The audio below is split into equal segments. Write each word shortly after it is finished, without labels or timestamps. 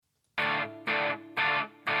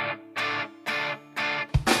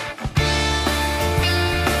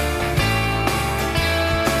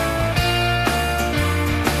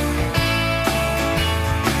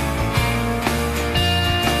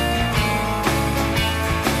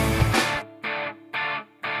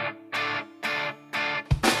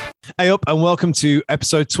Hey up and welcome to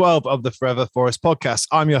episode 12 of the Forever Forest podcast.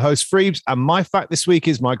 I'm your host, Freebs, and my fact this week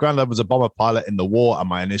is my granddad was a bomber pilot in the war and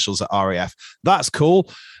my initials are RAF. That's cool.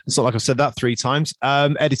 It's not like I've said that 3 times.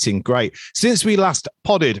 Editing, great. Since we last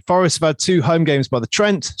podded, Forest have had 2 home games by the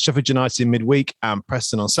Trent, Sheffield United midweek and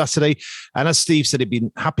Preston on Saturday. And as Steve said he'd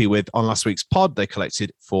been happy with on last week's pod, they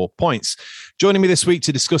collected 4 points. Joining me this week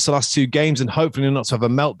to discuss the last 2 games and hopefully not to have a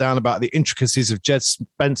meltdown about the intricacies of Jed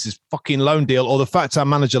Spence's fucking loan deal or the fact our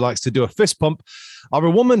manager likes to do a fist pump are a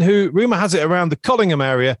woman who, rumour has it around the Collingham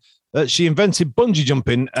area, that she invented bungee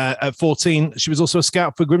jumping at 14. She was also a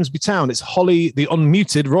scout for Grimsby Town. It's Holly, the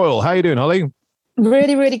unmuted Royal. How are you doing, Holly?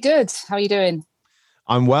 Really, really good. How are you doing?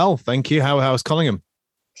 I'm well, thank you. How's Collingham?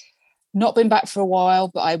 Not been back for a while,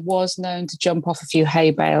 but I was known to jump off a few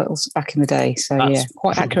hay bales back in the day. So, yeah,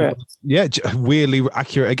 quite accurate. Yeah, weirdly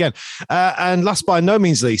accurate again. And last by no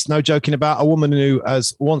means least, no joking about, a woman who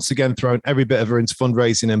has once again thrown every bit of her into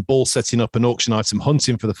fundraising and ball setting up an auction item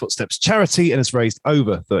hunting for the Footsteps charity and has raised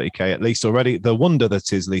over 30k at least already. The wonder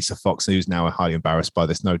that is Lisa Fox, who's now highly embarrassed by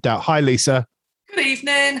this, no doubt. Hi, Lisa. Good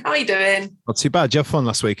evening. How are you doing? Not too bad. Did you have fun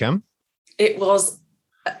last weekend? It was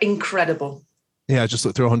incredible. Yeah, I just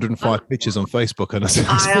looked through 105 pictures on Facebook and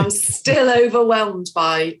I am still overwhelmed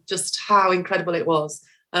by just how incredible it was.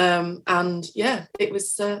 And yeah, it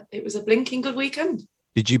was a blinking good weekend.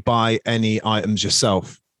 Did you buy any items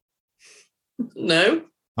yourself? No.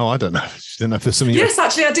 Oh, I don't know. Didn't know if there's something. Yes,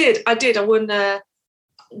 actually, I did. I won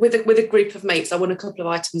with a group of mates. I won a couple of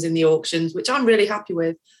items in the auctions, which I'm really happy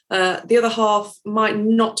with. The other half might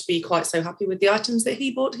not be quite so happy with the items that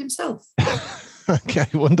he bought himself. Okay,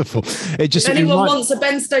 wonderful. If anyone wants a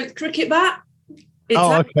Ben Stokes cricket bat,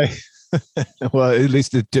 okay. Well, at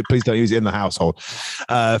least please don't use it in the household.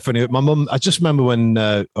 Funny, my mum. I just remember when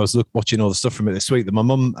I was watching all the stuff from it this week that my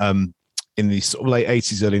mum, in the sort of late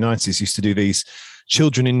 80s, early 90s, used to do these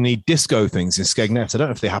children in need disco things in Skegness. I don't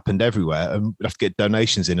know if they happened everywhere, and we'd have to get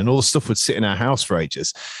donations in, and all the stuff would sit in our house for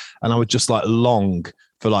ages, and I would just long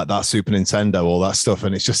for that Super Nintendo, all that stuff.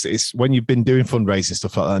 And it's when you've been doing fundraising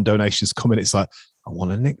stuff like that and donations come in, it's like, I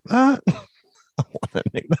want to nick that. I want to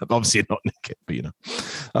nick that. Obviously not nick it, but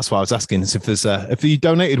that's why I was asking is if you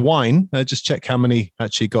donated wine, just check how many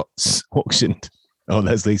actually got auctioned. Oh,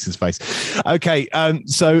 there's Lisa's face. Okay.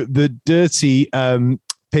 So the dirty,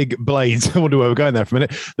 pig blades. I wonder where we're going there for a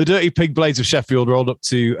minute. The dirty pig blades of Sheffield rolled up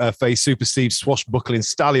to face Super Steve's swashbuckling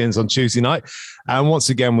Stallions on Tuesday night. And once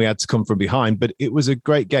again, we had to come from behind, but it was a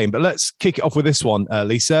great game. But let's kick it off with this one,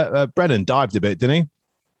 Lisa. Brennan dived a bit, didn't he?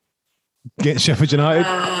 Get Sheffield United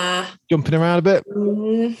jumping around a bit?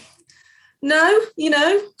 No,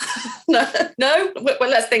 no. Well,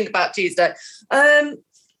 let's think about Tuesday. I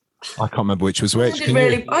can't remember which was which.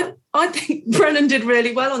 I think Brennan did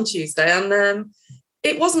really well on Tuesday. And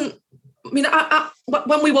it wasn't,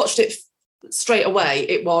 when we watched it straight away,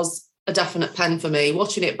 it was a definite pen for me.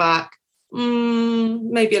 Watching it back,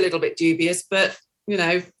 maybe a little bit dubious, but,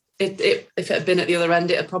 if it had been at the other end,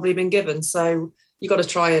 it had probably been given. So you got to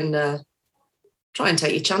try and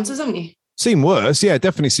take your chances, haven't you? Seen worse, yeah,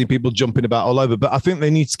 definitely seen people jumping about all over, but I think they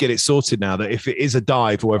need to get it sorted now that if it is a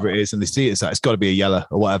dive or whatever it is and they see it as that, it's got to be a yellow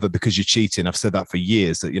or whatever because you're cheating. I've said that for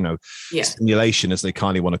years that, simulation, as they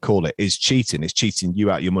kindly want to call it, is cheating. It's cheating you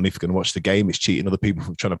out your money if you're going to watch the game. It's cheating other people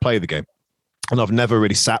from trying to play the game. And I've never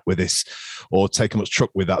really sat with this or taken much truck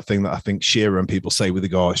with that thing that I think Shearer and people say with the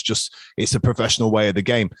go, it's a professional way of the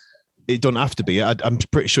game. It doesn't have to be. I'm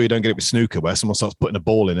pretty sure you don't get it with snooker where someone starts putting a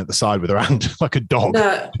ball in at the side with their hand like a dog.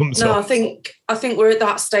 No, I think we're at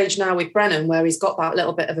that stage now with Brennan where he's got that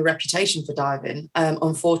little bit of a reputation for diving,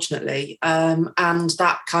 unfortunately. And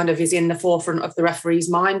that kind of is in the forefront of the referee's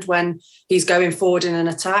mind when he's going forward in an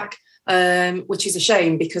attack, which is a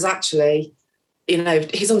shame because actually,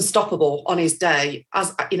 he's unstoppable on his day.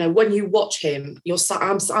 As when you watch him,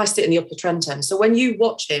 I sit in the upper Trent end. So when you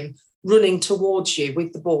watch him running towards you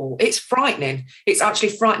with the ball, it's frightening. It's actually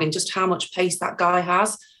frightening just how much pace that guy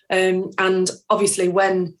has. And obviously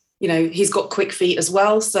when, he's got quick feet as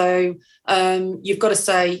well. So you've got to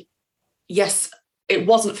say, yes, it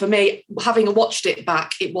wasn't for me. Having watched it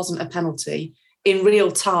back, it wasn't a penalty in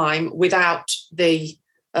real time without the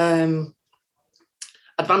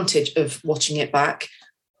advantage of watching it back.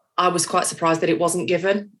 I was quite surprised that it wasn't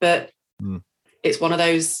given, but it's one of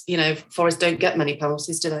those, Forest don't get many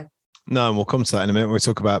penalties, do they? No, and we'll come to that in a minute when we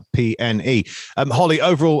talk about PNE. Holly,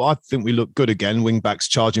 overall, I think we look good again. Wing backs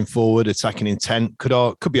charging forward, attacking intent.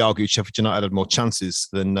 Could be argued Sheffield United had more chances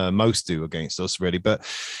than most do against us, really. But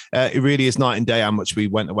it really is night and day how much we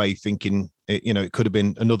went away thinking, it could have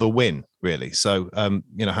been another win, really. So,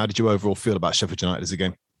 how did you overall feel about Sheffield United as a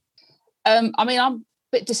game? I'm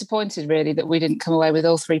bit disappointed really that we didn't come away with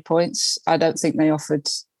all 3 points. I don't think they offered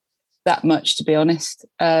that much, to be honest.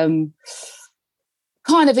 Kind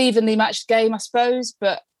of evenly matched game, I suppose,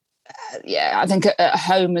 but I think at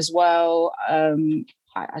home as well.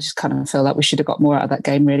 I just kind of feel like we should have got more out of that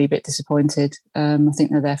game. Really, a bit disappointed. I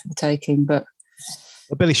think they're there for the taking, but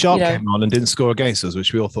Billy Sharp came on and didn't score against us,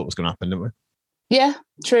 which we all thought was going to happen, didn't we? Yeah,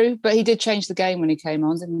 true. But he did change the game when he came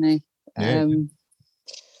on, didn't he? Yeah.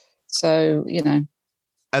 So,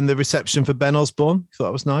 And the reception for Ben Osborne, you thought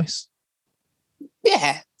that was nice?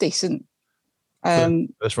 Yeah, decent.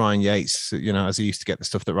 That's Ryan Yates, as he used to get the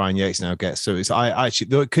stuff that Ryan Yates now gets. So I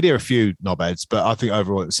actually could hear a few knobheads, but I think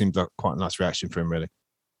overall it seemed like quite a nice reaction for him, really.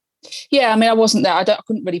 Yeah, I mean, I wasn't there. I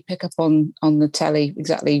couldn't really pick up on the telly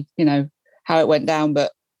exactly, how it went down,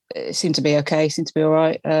 but it seemed to be okay. Seemed to be all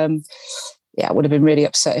right. I would have been really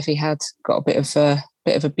upset if he had got a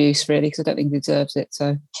bit of abuse, really, because I don't think he deserves it.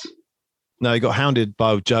 So. No, he got hounded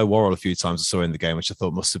by Joe Worrell a few times I saw in the game, which I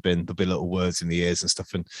thought must have been, there'll be little words in the ears and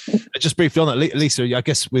stuff. And just briefly on that, Lisa, I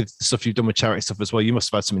guess with the stuff you've done with charity stuff as well, you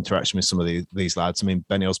must have had some interaction with some of these lads. I mean,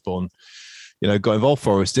 Benny Osborne, got involved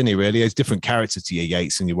for us, didn't he, really? He's a different character to your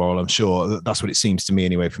Yates and your Worrell, I'm sure. That's what it seems to me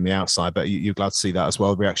anyway from the outside. But you're glad to see that as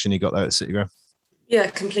well, the reaction he got there at City Ground. Yeah,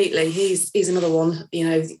 completely. He's another one.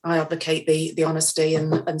 I advocate the honesty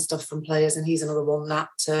and stuff from players, and he's another one that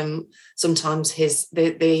sometimes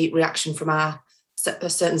the reaction from our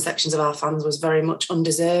certain sections of our fans was very much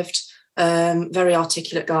undeserved. Very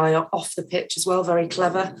articulate guy off the pitch as well, very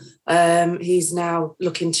clever. He's now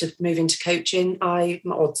looking to move into coaching.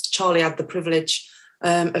 Charlie had the privilege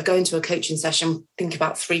of going to a coaching session, I think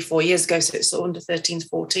about 3-4 years ago, so it's sort of under 13s,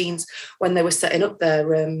 14s, when they were setting up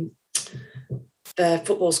their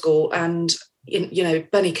football school. And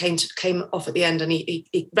Benny came off at the end, and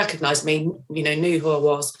he recognised me, knew who I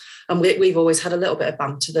was, and we've always had a little bit of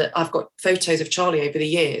banter. That I've got photos of Charlie over the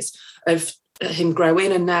years of him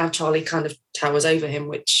growing, and now Charlie kind of towers over him,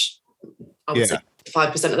 which I would say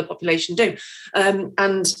 5% of the population do.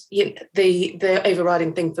 And the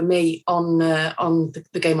overriding thing for me on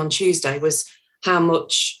the game on Tuesday was how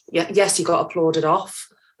much. Yes, he got applauded off,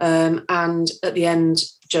 and at the end,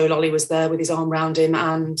 Joe Lolly was there with his arm around him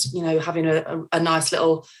and, having a nice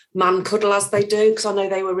little man cuddle, as they do, because I know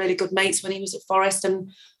they were really good mates when he was at Forest.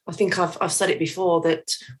 And I think I've said it before that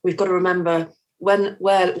we've got to remember where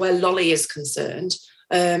Lolly is concerned,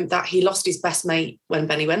 that he lost his best mate when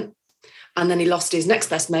Benny went, and then he lost his next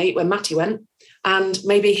best mate when Matty went. And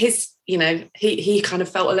maybe he kind of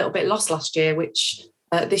felt a little bit lost last year, which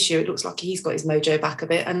this year it looks like he's got his mojo back a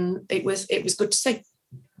bit, and it was good to see.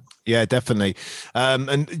 Yeah, definitely.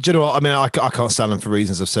 And do you know what? I mean, I can't stand them for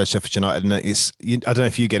reasons I've said Sheffield United. And I don't know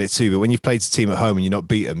if you get it too, but when you've played a team at home and you're not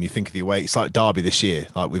beat them, you think of the away. It's like Derby this year.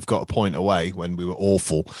 Like, we've got a point away when we were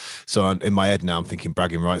awful. So in my head now, I'm thinking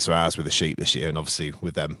bragging rights are ours with the Sheep this year. And obviously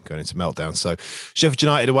with them going into meltdown. So Sheffield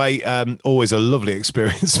United away, always a lovely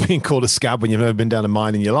experience being called a scab when you've never been down a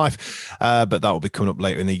mine in your life. But that will be coming up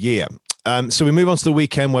later in the year. So we move on to the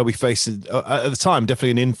weekend where we faced, at the time,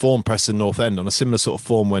 definitely an in-form Preston North End on a similar sort of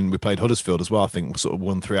form when we played Huddersfield as well. I think we sort of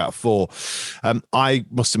won 3 out of 4. I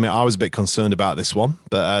must admit I was a bit concerned about this one,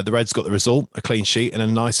 but the Reds got the result, a clean sheet and a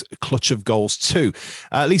nice clutch of goals too.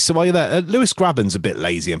 Lisa, while you're there, Lewis Grabban's a bit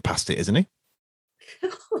lazy and past it, isn't he?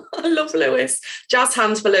 I love Lewis. Jazz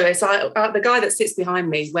hands for Lewis. The guy that sits behind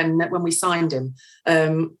me when we signed him,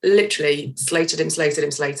 literally slated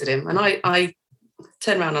him. And I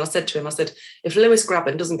turned around and I said to him, if Lewis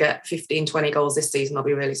Grabban doesn't get 15, 20 goals this season, I'll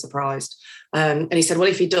be really surprised. And he said, well,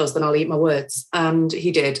 if he does, then I'll eat my words. And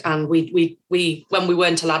he did. And we when we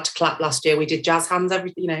weren't allowed to clap last year, we did jazz hands.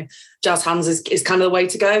 Jazz hands is kind of the way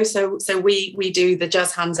to go. So we do the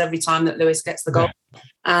jazz hands every time that Lewis gets the goal.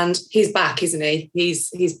 And he's back, isn't he?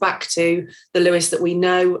 He's back to the Lewis that we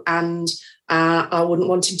know. And I wouldn't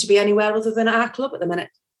want him to be anywhere other than at our club at the minute.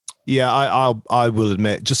 Yeah, I will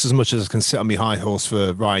admit, just as much as I can sit on my high horse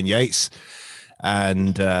for Ryan Yates,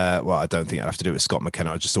 and I don't think I'd have to do it with Scott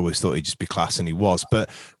McKenna. I just always thought he'd just be class, and he was.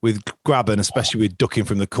 But with Grabban, especially with ducking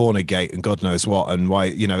from the corner gate and God knows what, and why,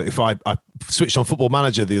 if I switched on Football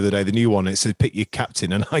Manager the other day, the new one, it said pick your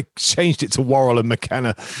captain, and I changed it to Worrell and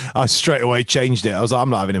McKenna. I straight away changed it. I was like, I'm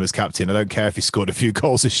not having him as captain. I don't care if he scored a few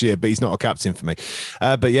goals this year, but he's not a captain for me.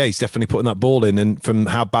 But yeah, he's definitely putting that ball in, and from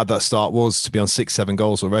how bad that start was, to be on 6-7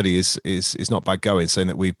 goals already is not bad going, saying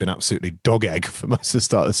that we've been absolutely dog egg for most of the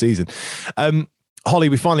start of the season. Holly,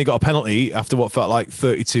 we finally got a penalty after what felt like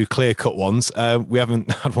 32 clear-cut ones. We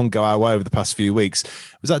haven't had one go our way over the past few weeks.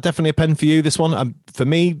 Was that definitely a pen for you, this one? For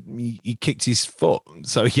me, he kicked his foot.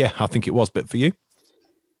 So, yeah, I think it was. But for you?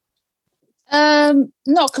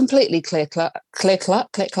 Not completely clear cut. Holly.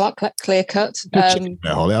 Cluck.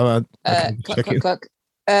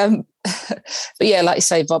 But yeah, like you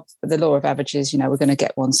say, Bob, the law of averages, we're going to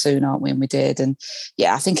get one soon, aren't we? And we did. And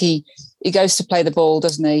yeah, I think he goes to play the ball,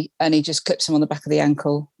 doesn't he? And he just clips him on the back of the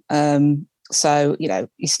ankle. So,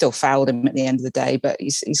 he still fouled him at the end of the day, but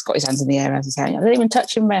he's got his hands in the air, as I say. I didn't even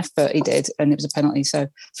touch him, ref, but he did. And it was a penalty. So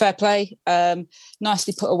fair play.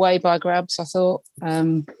 Nicely put away by Grabs, I thought.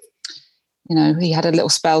 He had a little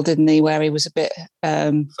spell, didn't he, where he was a bit...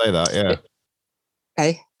 say that, yeah.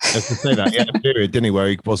 Hey? I was to say that, yeah, a period, didn't he, where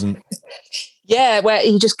he wasn't... Yeah, where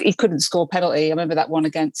he couldn't score a penalty. I remember that one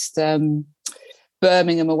against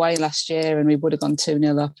Birmingham away last year, and we would have gone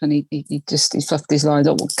 2-0 up, and he fluffed his lines.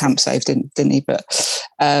 Oh, well, Camp saved, didn't he? But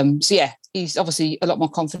so yeah, he's obviously a lot more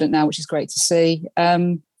confident now, which is great to see.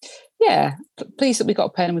 Yeah, pleased that we got a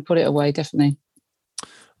pen and we put it away, definitely.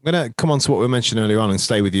 I'm going to come on to what we mentioned earlier on and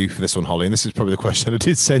stay with you for this one, Holly. And this is probably the question I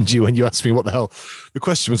did send you when you asked me what the hell the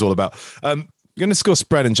question was all about. I'm going to discuss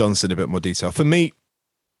Brennan Johnson in a bit more detail. For me,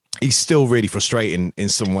 he's still really frustrating in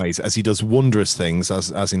some ways, as he does wondrous things,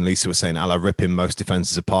 as in Lisa was saying, a la ripping most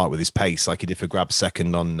defences apart with his pace, like he did for Grab's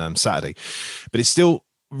second on Saturday. But it still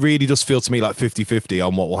really does feel to me like 50-50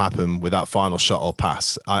 on what will happen with that final shot or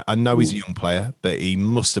pass. I know he's a young player, but he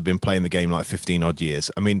must have been playing the game like 15 odd years.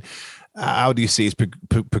 I mean, how do you see his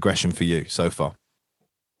progression for you so far?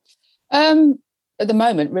 At the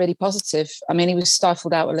moment, really positive. I mean, he was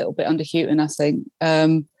stifled out a little bit under Houghton, I think.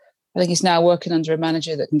 I think he's now working under a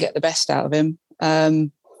manager that can get the best out of him. I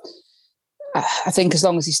think as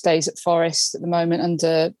long as he stays at Forest at the moment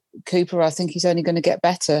under Cooper, I think he's only going to get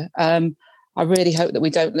better. I really hope that we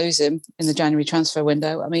don't lose him in the January transfer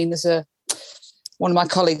window. I mean, there's one of my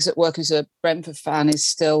colleagues at work who's a Brentford fan is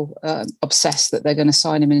still obsessed that they're going to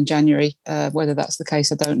sign him in January. Whether that's the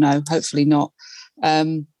case, I don't know. Hopefully not.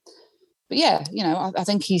 But yeah, I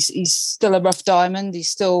think he's still a rough diamond. He's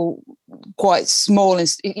still quite small,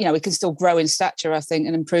 and he can still grow in stature, I think,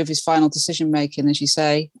 and improve his final decision making, as you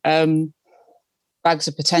say. Bags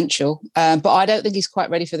of potential, but I don't think he's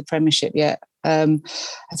quite ready for the Premiership yet. I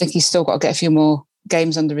think he's still got to get a few more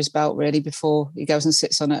games under his belt really before he goes and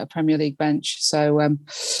sits on a Premier League bench. So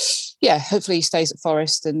yeah, hopefully he stays at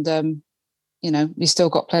Forest, and he's still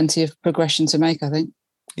got plenty of progression to make, I think.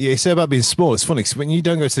 Yeah, you say about being small. It's funny because when you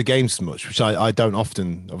don't go to the games so much, which I don't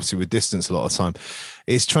often, obviously with distance a lot of the time,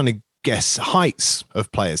 it's trying to guess heights of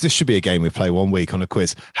players. This should be a game we play one week on a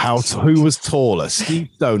quiz. Who was taller, Steve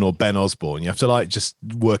Stone or Ben Osborne? You have to just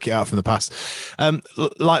work it out from the past.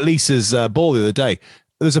 Like Lisa's ball the other day,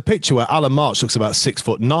 there's a picture where Alan March looks about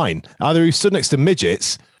 6'9". Either he stood next to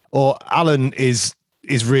midgets or Alan is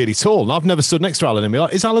really tall. And I've never stood next to Alan and be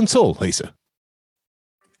like, is Alan tall, Lisa?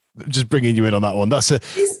 Just bringing you in on that one. That's a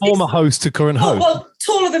former host to current host. Well,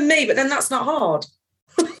 taller than me, but then that's not hard.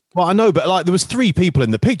 Well, I know, but there was 3 people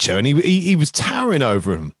in the picture, and he was towering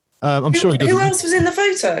over him. I'm sure he doesn't. Who else was in the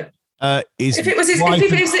photo? If it was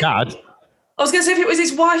his dad. I was going to say, if it was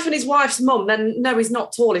his wife and his wife's mum, then no, he's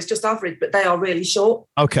not tall. He's just average, but they are really short.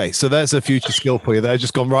 Okay, so there's a future skill for you there.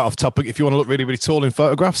 Just gone right off topic. If you want to look really, really tall in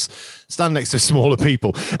photographs, stand next to smaller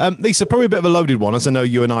people. Lisa, probably a bit of a loaded one, as I know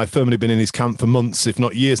you and I have firmly been in his camp for months, if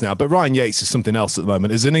not years now. But Ryan Yates is something else at the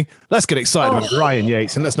moment, isn't he? Let's get excited about Ryan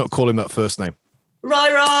Yates, and let's not call him that first name.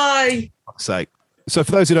 Rye. Sake. So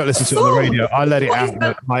for those who don't listen to it on the radio, I let it out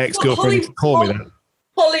that my ex-girlfriend called me that.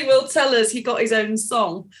 Holly will tell us he got his own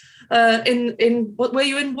song. What were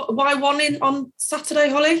you in? Y1 on Saturday,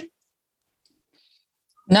 Holly?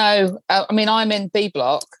 No, I mean I'm in B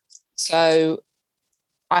block, so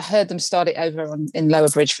I heard them start it over in Lower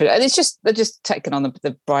Bridgeford, and they're just taking on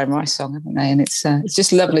the Brian Rice song, haven't they? And it's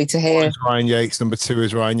just lovely to hear. Ryan Yates, number 2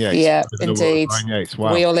 is Ryan Yates. Yeah, indeed. Ryan Yates.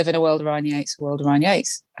 Wow. We all live in a world of Ryan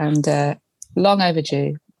Yates, and long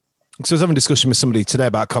overdue. So I was having a discussion with somebody today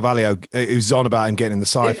about Carvalho, who's on about him getting in the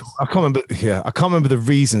side. I can't remember the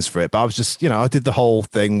reasons for it, but I was just, I did the whole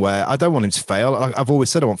thing where I don't want him to fail. I've always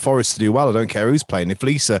said I want Forest to do well. I don't care who's playing. If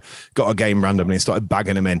Lisa got a game randomly and started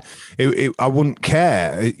bagging him in, I wouldn't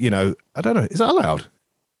care. I don't know. Is that allowed?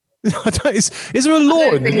 Is there a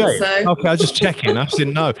law in the game? So. Okay, I was just checking. I just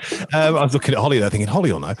didn't know. I was looking at Holly there thinking,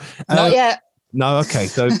 Holly will know. Not yet. No, okay.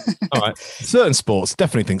 So, all right. Certain sports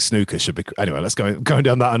definitely think snooker should be. Anyway, let's go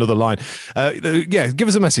down that another line. Yeah, give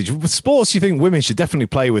us a message. With sports, you think women should definitely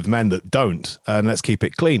play with men that don't, and let's keep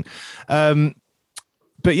it clean. But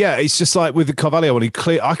yeah, it's just like with Carvalho, when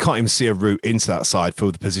I can't even see a route into that side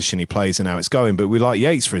for the position he plays and how it's going. But we like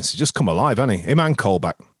Yates, for instance, just come alive, hasn't he? Him and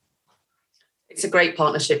Colback. It's a great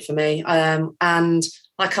partnership for me, and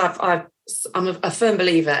like I'm a firm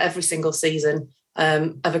believer every single season.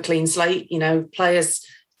 Of a clean slate, players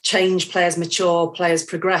change, players mature, players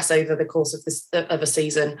progress over the course of a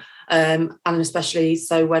season, and especially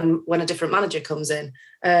so when a different manager comes in.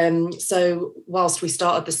 So whilst we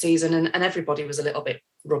started the season and everybody was a little bit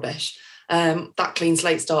rubbish, that clean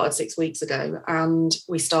slate started 6 weeks ago, and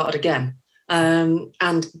we started again.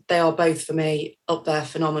 And they are both, for me, up there,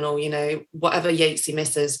 phenomenal. You know, whatever Yatesy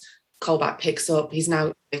misses, Colback picks up. He's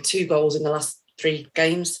now 2 goals in the last 3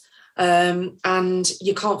 games, and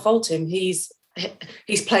you can't fault him. He's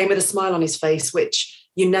playing with a smile on his face, which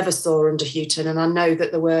you never saw under Houghton. And I know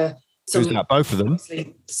that there were both of them,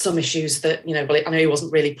 some issues that, you know, well, I know he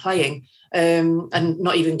wasn't really playing, and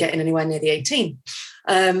not even getting anywhere near the 18.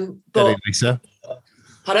 But steady, Lisa.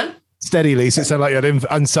 Pardon? Steady, Lisa. It sounded like you had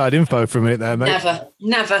inside info for a minute there, mate.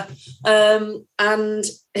 Never. And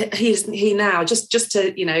he now just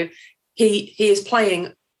to, you know, he is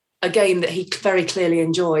playing a game that he very clearly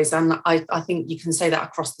enjoys. And I think you can say that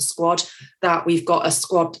across the squad, that we've got a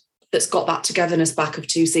squad that's got that togetherness back of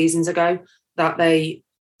 2 seasons ago, that they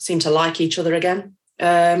seem to like each other again.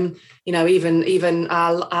 You know, even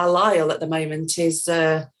our Lyle at the moment is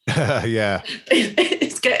yeah,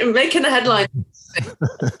 it's making the headline.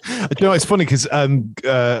 You know, it's funny because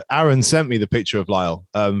Aaron sent me the picture of Lyle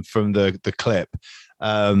from the clip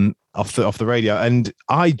off the radio, and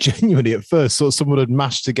I genuinely at first thought someone had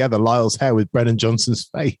mashed together Lyle's hair with Brennan Johnson's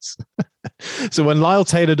face. So when Lyle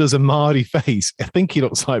Taylor does a Mardy face, I think he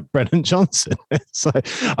looks like Brennan Johnson. So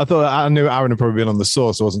I knew Aaron had probably been on the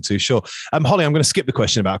source. I wasn't too sure. Holly, I'm going to skip the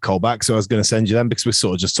question about Colback, so I was going to send you them because we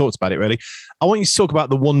sort of just talked about it. Really, I want you to talk about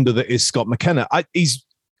the wonder that is Scott McKenna.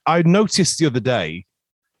 I noticed the other day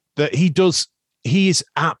that he is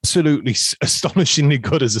absolutely astonishingly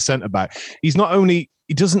good as a centre-back.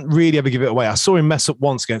 He doesn't really ever give it away. I saw him mess up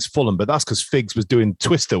once against Fulham, but that's because Figs was doing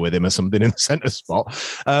Twister with him or something in the centre spot.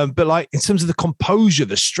 But like in terms of the composure,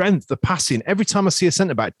 the strength, the passing, every time I see a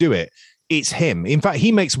centre-back do it, it's him. In fact,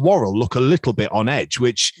 he makes Worrell look a little bit on edge,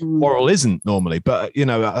 which Worrell isn't normally. But, you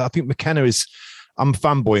know, I think McKenna I'm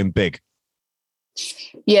fanboying big.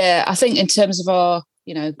 Yeah, I think in terms of our,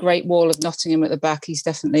 you know, Great Wall of Nottingham at the back, he's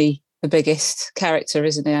definitely the biggest character,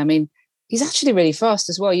 isn't he? I mean, he's actually really fast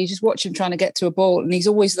as well. You just watch him trying to get to a ball, and he's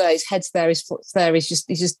always there. His head's there, his foot's there. He's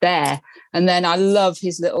just there. And then I love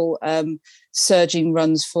his little surging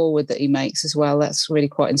runs forward that he makes as well. That's really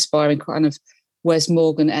quite inspiring, kind of Wes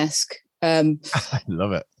Morgan-esque. I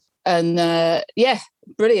love it. And yeah,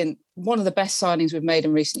 brilliant. One of the best signings we've made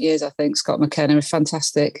in recent years, I think. Scott McKenna is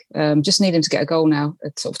fantastic. Just need him to get a goal now. A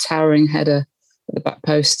sort of towering header at the back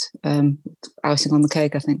post. Icing on the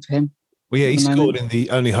cake, I think, for him. Well, yeah, he scored in the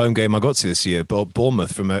only home game I got to this year,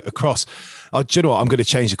 Bournemouth, from a cross. Do you know what? I'm going to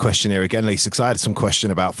change the question here again, Lisa, because I had some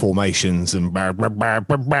question about formations and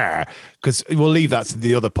because we'll leave that to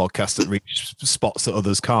the other podcast that reach spots that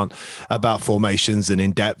others can't, about formations and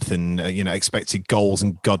in depth and you know, expected goals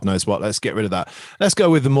and God knows what. Let's get rid of that. Let's go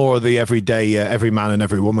with the more of the everyday, every man and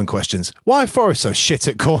every woman questions. Why are Forest so shit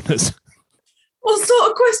at corners? What sort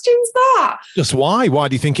of question's that? Just why? Why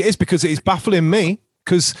do you think it is? Because it is baffling me.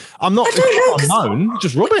 Because I'm not unknown,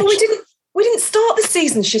 just rubbish. We didn't start the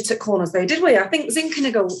season shit at corners, though, did we? I think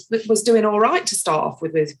Zinchenko was doing all right to start off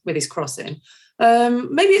with his crossing.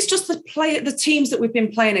 Maybe it's just the teams that we've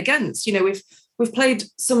been playing against. You know, we've played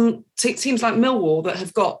some teams like Millwall that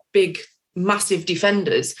have got big, massive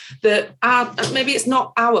defenders. That maybe it's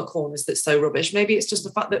not our corners that's so rubbish. Maybe it's just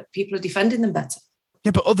the fact that people are defending them better. Yeah,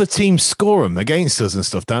 but other teams score them against us and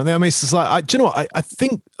stuff, don't they? I mean, it's just like, do you know what? I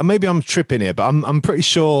think maybe I'm tripping here, but I'm pretty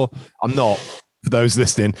sure I'm not. For those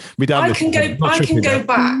listening, I can go back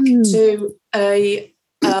to a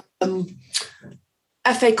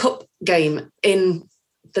FA Cup game in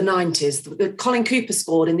the 90s. Colin Cooper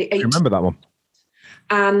scored in the 80s. I remember that one.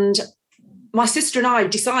 And my sister and I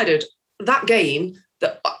decided that game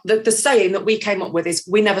that the saying that we came up with is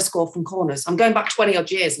we never score from corners. I'm going back 20 odd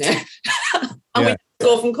years now. We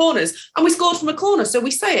score from corners, and we scored from a corner. So we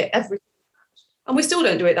say it every time, and we still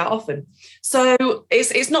don't do it that often. So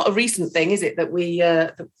it's not a recent thing, is it, that we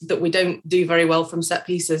don't do very well from set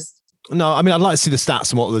pieces? No, I mean, I'd like to see the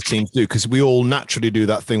stats and what other teams do, because we all naturally do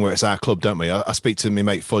that thing where it's our club, don't we? I speak to my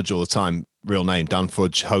mate Fudge all the time, real name, Dan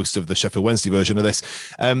Fudge, host of the Sheffield Wednesday version of this.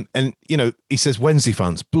 And, you know, he says, Wednesday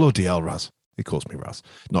fans, bloody hell, Raz. He calls me Raz,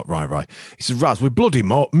 not Rai. He says, Raz, we're bloody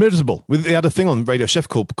miserable. They had a thing on Radio Chef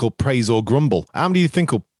called Praise or Grumble. How many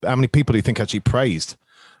people do you think actually praised?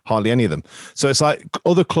 Hardly any of them. So it's like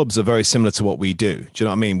other clubs are very similar to what we do. Do you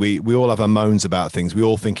know what I mean? We all have our moans about things. We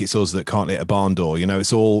all think it's us that can't hit a barn door. You know,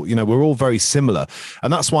 it's all, you know, we're all very similar.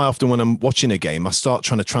 And that's why often when I'm watching a game, I start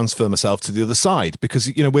trying to transfer myself to the other side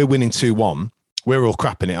because, you know, we're winning 2-1. We're all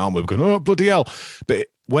crapping it, aren't we? We're going, oh, bloody hell. But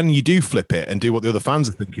when you do flip it and do what the other fans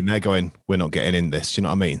are thinking, they're going, we're not getting in this. Do you know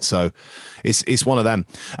what I mean? So it's one of them.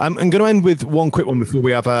 I'm going to end with one quick one before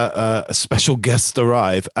we have a special guest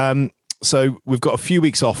arrive. So we've got a few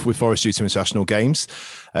weeks off with Forest due to international games.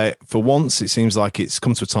 For once, it seems like it's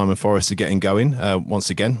come to a time when Forest are getting going once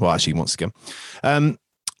again.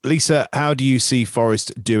 Lisa, how do you see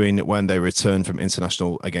Forest doing when they return from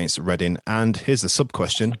international against Reading? And here's the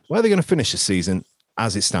sub-question. Where are they going to finish the season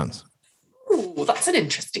as it stands? Oh, that's an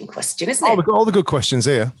interesting question, isn't it? Oh, we've got all the good questions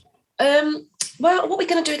here. Well, what are we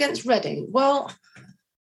going to do against Reading? Well,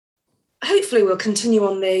 hopefully we'll continue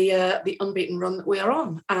on the unbeaten run that we are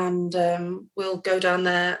on, and we'll go down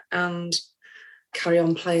there and carry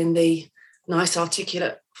on playing the nice,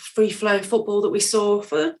 articulate, free-flowing football that we saw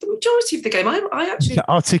for the majority of the game. I actually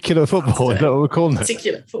articulate football. Is that what we're calling it?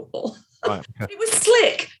 Articulate football. Right, okay. It was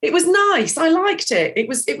slick. It was nice. I liked it. It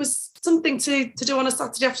was something to do on a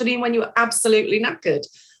Saturday afternoon when you were absolutely knackered.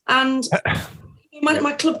 And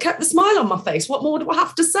my club kept the smile on my face. What more do I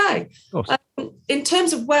have to say? In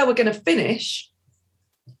terms of where we're going to finish,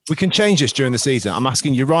 we can change this during the season. I'm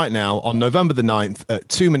asking you right now on November the 9th at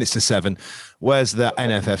 2 minutes to 7, where's the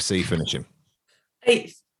NFFC finishing?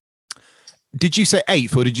 8th. Did you say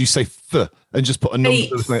 8th or did you say th and just put a number?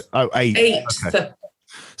 8th. Oh, 8th. 8th. Okay.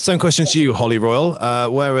 Same question to you, Holly Royal.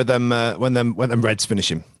 Where are them when them Reds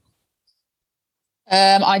finishing?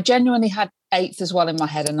 I genuinely had 8th as well in my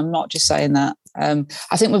head, and I'm not just saying that.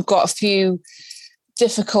 I think we've got a few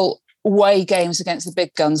difficult away games against the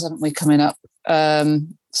big guns, haven't we, coming up?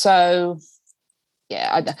 So,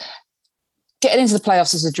 yeah, getting into the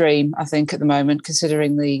playoffs is a dream, I think, at the moment,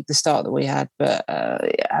 considering the start that we had. But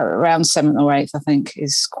around 7th or 8th, I think,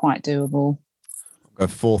 is quite doable. I'll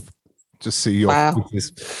go 4th. Just see your wow.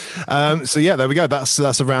 So yeah, there we go. That's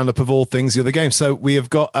a roundup of all things the other game. So we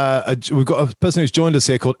have got a person who's joined us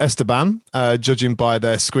here called Esteban, judging by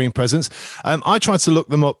their screen presence. I tried to look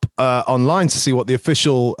them up online to see what the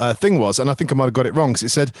official thing was, and I think I might have got it wrong because it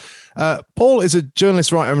said Paul is a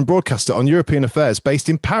journalist, writer, and broadcaster on European affairs based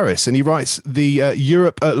in Paris, and he writes the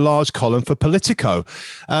Europe at Large column for Politico.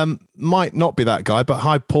 Might not be that guy, but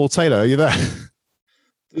hi, Paul Taylor. Are you there?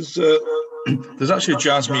 There's actually a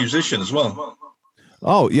jazz musician as well.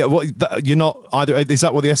 Oh, yeah. Well, you're not either. Is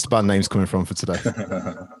that where the Esteban name's coming from for today?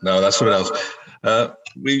 No, that's something else. I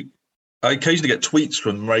occasionally get tweets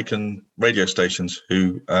from American radio stations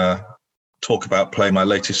who talk about playing my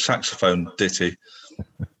latest saxophone ditty.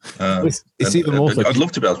 It's even more. I'd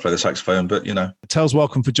love to be able to play the saxophone, but you know. Tels,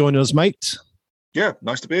 welcome for joining us, mate. Yeah,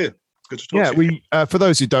 nice to be here. Good to talk to you. For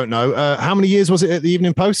those who don't know, how many years was it at the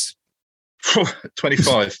Evening Post?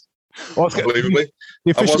 25. Unbelievably.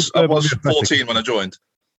 I was 14 when I joined.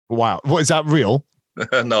 Wow. What, is that real?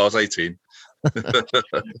 No, I was 18. No,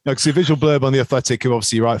 because the visual blurb on The Athletic, who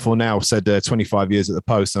obviously you write for now, said 25 years at the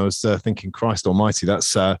Post. And I was thinking, Christ almighty,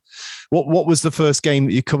 that's... What was the first game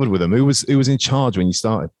that you covered with them? Who was in charge when you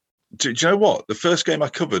started? Do you know what? The first game I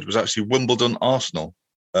covered was actually Wimbledon Arsenal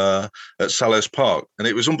at Selhurst Park, and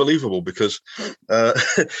it was unbelievable because there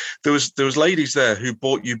was ladies there who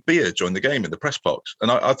bought you beer during the game in the press box, and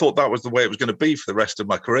I thought that was the way it was going to be for the rest of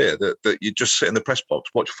my career, that you just sit in the press box,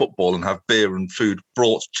 watch football, and have beer and food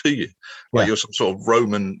brought to you like you're some sort of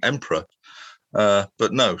Roman emperor.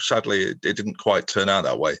 But no, sadly, it didn't quite turn out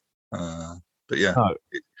that way. But yeah,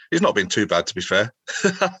 it's not been too bad, to be fair.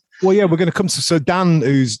 Well, yeah, we're going to come to... So Dan,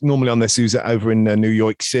 who's normally on this, who's over in New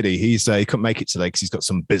York City, he couldn't make it today because he's got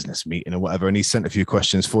some business meeting or whatever, and he sent a few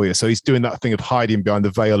questions for you. So he's doing that thing of hiding behind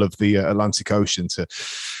the veil of the Atlantic Ocean to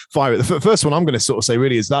fire it. The first one I'm going to sort of say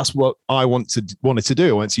really is that's what I wanted to do.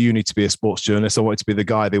 I went to uni to be a sports journalist. I wanted to be the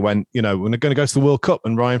guy that went, we're going to go to the World Cup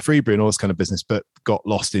and Ryan Freebury and all this kind of business, but got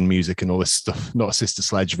lost in music and all this stuff. Not a Sister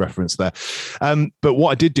Sledge reference there. But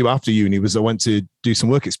what I did do after uni was I went to do some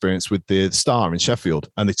work experience with the Star in Sheffield,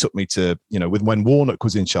 and they took me to, with when Warnock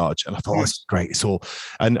was in charge, and I thought, this is great. It's all,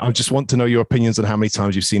 and I just want to know your opinions on how many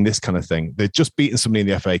times you've seen this kind of thing. They'd just beaten somebody in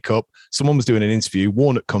the FA Cup. Someone was doing an interview.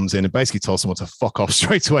 Warnock comes in and basically told someone to fuck off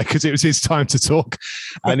straight away because it was his time to talk.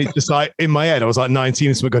 And it's just like, in my head, I was like 19,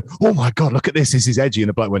 and someone going, oh my God, look at this. This is edgy. And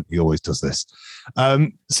the bloke went, he always does this.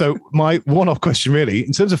 So my one-off question really,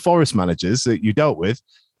 in terms of Forest managers that you dealt with,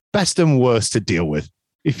 best and worst to deal with,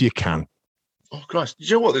 if you can. Oh Christ!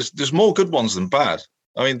 You know what? There's more good ones than bad.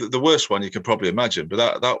 I mean, the worst one you can probably imagine,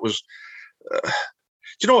 but that was. Do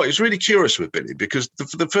you know what? It was really curious with Billy because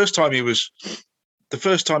the first time he was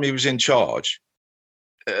in charge,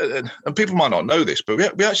 and people might not know this, but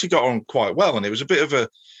we actually got on quite well, and it was a bit of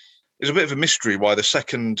a mystery why the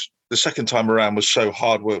second time around was so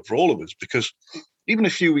hard work for all of us, because even a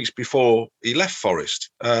few weeks before he left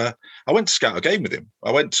Forest, I went to scout a game with him.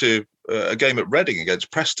 I went to a game at Reading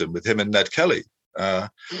against Preston with him and Ned Kelly.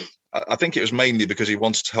 I think it was mainly because he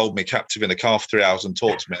wanted to hold me captive in a car for 3 hours and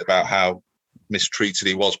talk to me about how mistreated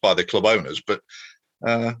he was by the club owners. But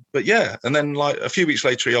yeah, and then like a few weeks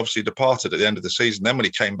later, he obviously departed at the end of the season. Then when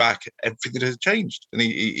he came back, everything had changed, and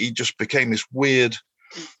he just became this weird,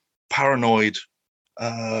 paranoid,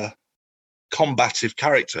 combative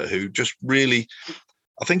character who just really,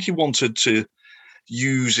 I think he wanted to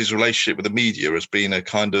use his relationship with the media as being a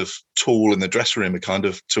kind of tool in the dressing room, a kind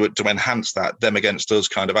of to enhance that them against us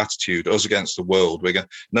kind of attitude, us against the world.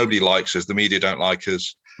 Nobody likes us, the media don't like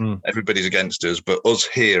us, everybody's against us, but us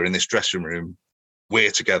here in this dressing room,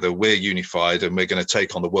 we're together, we're unified, and we're going to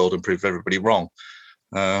take on the world and prove everybody wrong.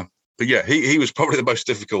 But yeah, he was probably the most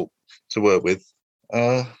difficult to work with.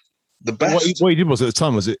 The best. What he did was, at the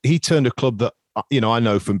time, was it he turned a club that, you know, I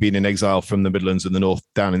know from being in exile from the Midlands and the North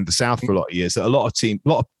down in the South for a lot of years, that a lot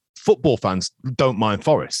of football fans don't mind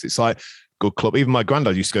Forest. It's like, good club. Even my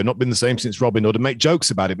granddad used to go, not been the same since Robin Hood, and make jokes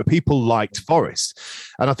about it, but people liked Forest.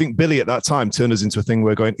 And I think Billy at that time turned us into a thing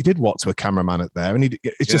where going, he did what to a cameraman at there? And it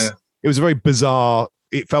was a very bizarre,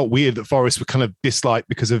 it felt weird that Forest were kind of disliked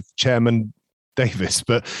because of Chairman Davis.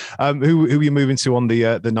 But who are you moving to on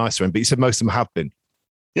the nicer end? But you said most of them have been.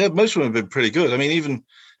 Yeah, most of them have been pretty good. I mean,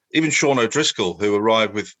 even Sean O'Driscoll, who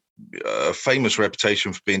arrived with a famous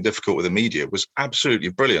reputation for being difficult with the media, was absolutely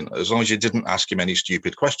brilliant, as long as you didn't ask him any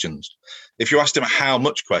stupid questions. If you asked him how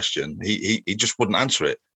much question, he just wouldn't answer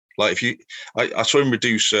it. Like I saw him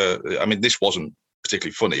reduce, I mean, this wasn't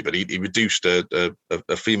particularly funny, but he reduced a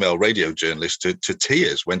female radio journalist to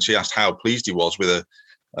tears when she asked how pleased he was with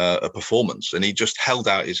a performance, and he just held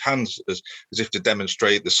out his hands as if to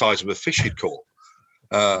demonstrate the size of a fish he'd caught.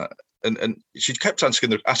 And she kept asking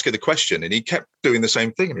the question, and he kept doing the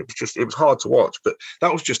same thing, and it was hard to watch. But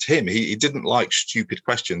that was just him. He didn't like stupid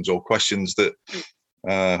questions or questions that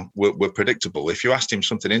were predictable. If you asked him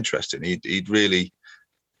something interesting, he'd really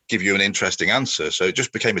give you an interesting answer. So it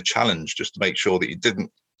just became a challenge just to make sure that you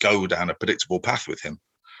didn't go down a predictable path with him.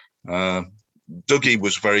 Dougie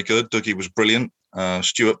was very good. Dougie was brilliant.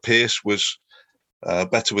 Stuart Pearce was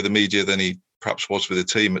better with the media than he perhaps was with the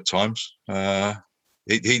team at times.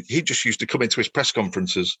 He just used to come into his press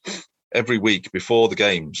conferences every week before the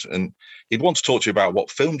games, and he'd want to talk to you about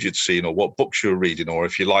what films you'd seen or what books you were reading, or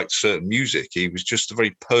if you liked certain music. He was just a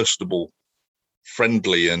very personable,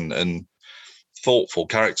 friendly and thoughtful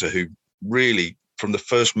character who really, from the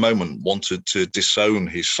first moment, wanted to disown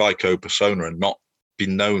his psycho persona and not be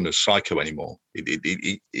known as psycho anymore.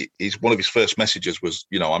 He's one of his first messages was,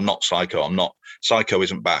 you know, I'm not psycho. Psycho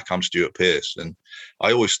isn't back. I'm Stuart Pearce. And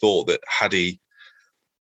I always thought that had he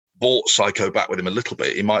brought Psycho back with him a little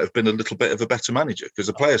bit, he might have been a little bit of a better manager, because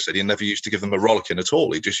the player said he never used to give them a rollicking at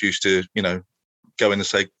all. He just used to, you know, go in and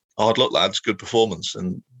say, hard luck, lads, good performance.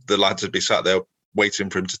 And the lads would be sat there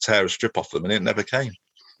waiting for him to tear a strip off them, and it never came.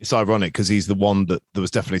 It's ironic because he's the one that there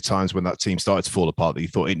was definitely times when that team started to fall apart that you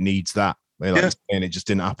thought it needs that. And it just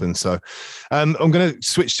didn't happen. So I'm going to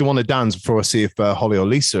switch to one of Dan's before I see if Holly or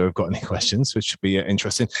Lisa have got any questions, which should be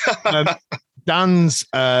interesting. Dan's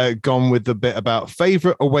gone with the bit about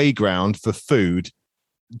favourite away ground for food,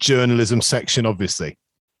 journalism section, obviously.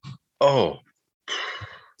 Oh.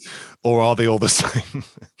 Or are they all the same?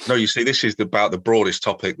 No, you see, this is about the broadest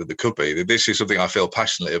topic that there could be. This is something I feel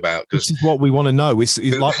passionately about. This is what we want to know. It's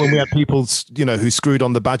like when we had people, you know, who screwed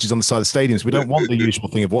on the badges on the side of stadiums. We don't want the usual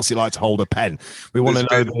thing of what's it like to hold a pen. We want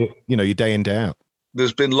to know, your day in, day out.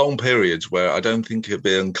 There's been long periods where I don't think it'd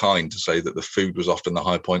be unkind to say that the food was often the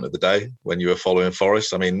high point of the day when you were following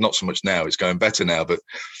Forest. I mean, not so much now. It's going better now, but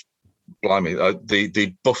blimey,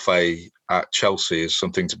 the buffet at Chelsea is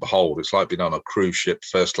something to behold. It's like being on a cruise ship,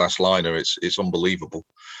 first class liner. It's unbelievable.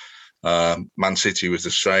 Man City was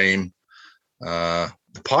the same. The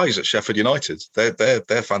pies at Sheffield United,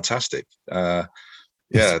 they're fantastic.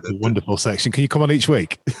 It's a wonderful section. Can you come on each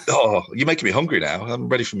week? Oh, you're making me hungry now. I'm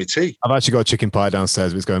ready for my tea. I've actually got a chicken pie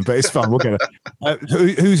downstairs. It's going, but it's fun. We'll get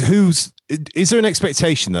it. Is there an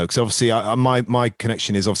expectation though? Because obviously, my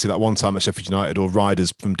connection is obviously that one time at Sheffield United or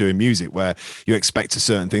Riders from doing music where you expect a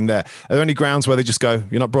certain thing there. Are there any grounds where they just go,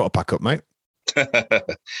 "You're not brought a pack up, mate"?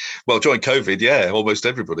 Well, during COVID, yeah, almost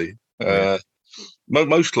everybody.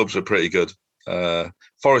 Most clubs are pretty good.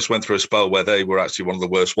 Forest went through a spell where they were actually one of the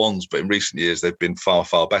worst ones, but in recent years they've been far,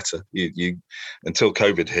 far better. You until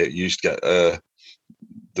COVID hit, you used to get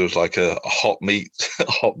there was like a hot meat.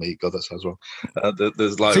 God, that sounds wrong.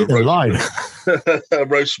 There's like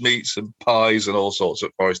roast meats and pies and all sorts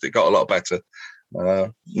at Forest. It got a lot better.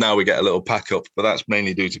 Now we get a little pack up, but that's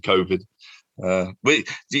mainly due to COVID.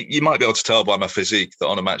 You might be able to tell by my physique that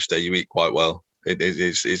on a match day you eat quite well.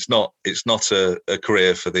 It's not a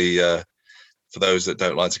career for those that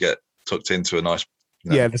don't like to get tucked into a nice.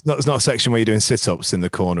 Yeah, there's not a section where you're doing sit-ups in the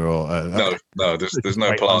corner or no. There's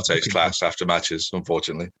no Pilates class after matches,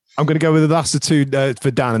 unfortunately. I'm going to go with the last two for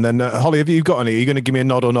Dan, and then Holly, have you got any? Are you going to give me a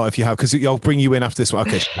nod or not if you have? Because I'll bring you in after this one.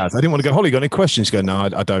 Okay, she has. I didn't want to go. Holly, got any questions? She go, no,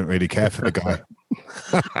 I don't really care for the guy.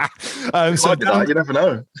 So Dan, you never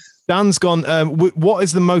know. Dan's gone. What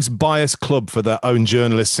is the most biased club for their own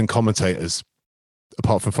journalists and commentators,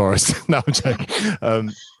 apart from Forest? No, I'm joking.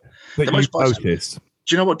 That you've noticed.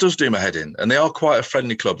 Do you know what does do my head in? And they are quite a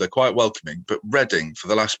friendly club. They're quite welcoming. But Reading, for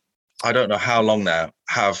the last, I don't know how long now,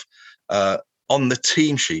 have on the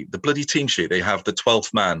team sheet, the bloody team sheet, they have the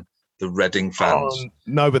 12th man, the Reading fans.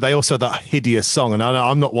 No, but they also have that hideous song. And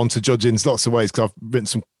I'm not one to judge in lots of ways because I've written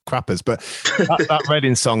some crappers. But that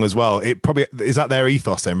Reading song as well, it probably, is that their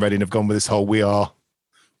ethos then? Reading have gone with this whole, we are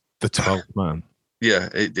the 12th man. Yeah,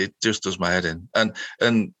 it just does my head in.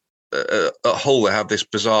 And at Hull, they have this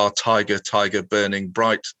bizarre tiger burning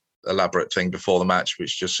bright elaborate thing before the match,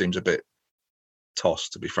 which just seems a bit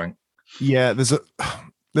tossed, to be frank. Yeah, there's a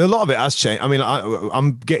lot of it has changed. I mean,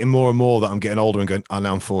 I'm getting more and more that I'm getting older and going,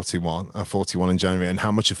 now I'm 41. I'm 41 in January, and how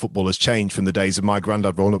much of football has changed from the days of my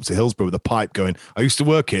granddad rolling up to Hillsborough with a pipe going, I used to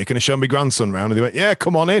work here, can I show my grandson round? And they went, yeah,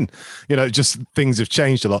 come on in. Just things have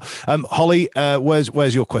changed a lot. Holly,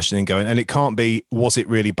 where's your questioning going? And it can't be, was it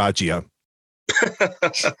really Baggio?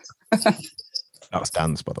 That was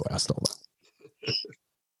Dan's, by the way. I stole that.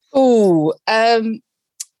 Oh,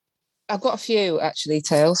 I've got a few actually,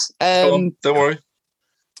 Tails. Don't worry.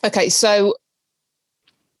 Okay, so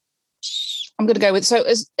I'm going to go with, so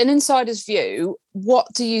as an insider's view, what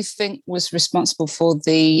do you think was responsible for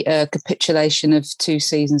the capitulation of 2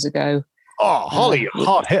 seasons ago? Oh, Holly,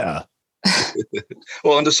 hard hitter.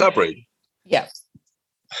 Well, under Sabri. Yeah.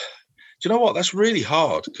 Do you know what? That's really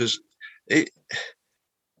hard because it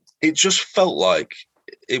just felt like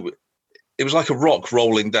it was like a rock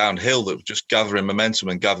rolling downhill that was just gathering momentum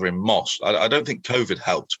and gathering moss. I don't think COVID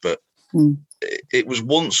helped, but it was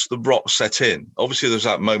once the rock set in. Obviously, there was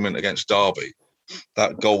that moment against Derby,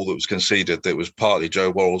 that goal that was conceded that was partly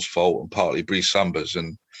Joe Worrell's fault and partly Brice Samba's.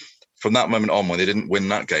 And from that moment on, when they didn't win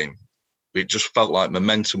that game, it just felt like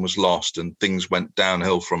momentum was lost and things went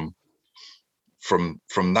downhill from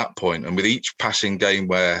that point. And with each passing game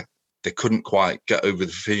where they couldn't quite get over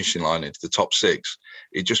the finishing line into the top 6,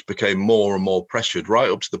 it just became more and more pressured, right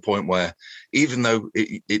up to the point where even though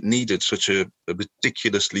it needed such a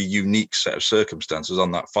ridiculously unique set of circumstances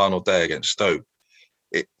on that final day against Stoke,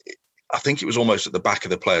 I think it was almost at the back of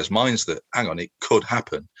the players' minds that, hang on, it could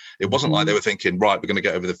happen. It wasn't like they were thinking, right, we're going to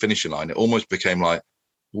get over the finishing line. It almost became like,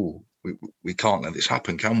 ooh, we can't let this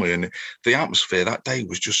happen, can we? And the atmosphere that day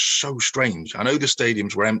was just so strange. I know the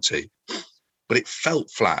stadiums were empty, but it felt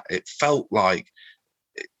flat. It felt like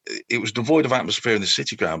it was devoid of atmosphere in the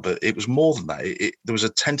City Ground, but it was more than that. There was a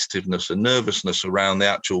tentativeness, a nervousness around the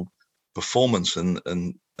actual performance and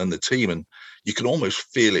the team, and you could almost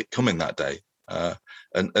feel it coming that day.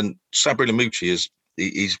 And Sabri Lamouchi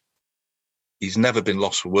he's never been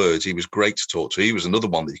lost for words. He was great to talk to. He was another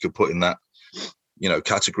one that you could put in that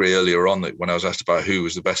category earlier on, that when I was asked about who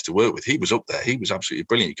was the best to work with, he was up there. He was absolutely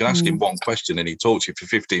brilliant. You can ask him one question and he talked to you for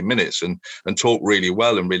 15 minutes and talk really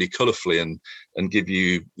well and really colourfully and give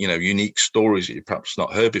you, unique stories that you perhaps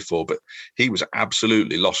not heard before. But he was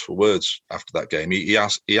absolutely lost for words after that game. He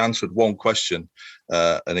answered one question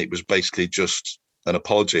and it was basically just an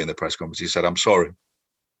apology in the press conference. He said, I'm sorry.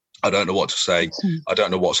 I don't know what to say. I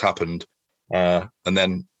don't know what's happened. And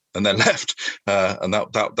then left. And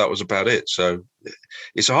that was about it. So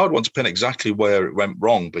it's a hard one to pin exactly where it went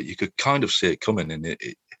wrong, but you could kind of see it coming. And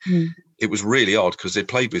it was really odd because they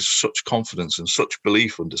played with such confidence and such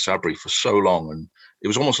belief under Sabri for so long. And it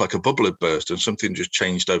was almost like a bubble had burst and something just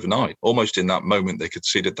changed overnight. Almost in that moment, they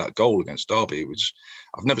conceded that goal against Derby.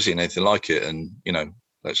 I've never seen anything like it. And,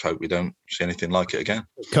 let's hope we don't see anything like it again.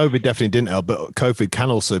 COVID definitely didn't help, but COVID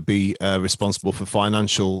can also be responsible for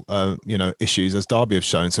financial, issues, as Derby have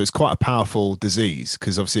shown. So it's quite a powerful disease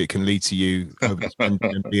because obviously it can lead to you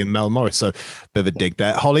overspending and being Mel Morris. So bit of a dig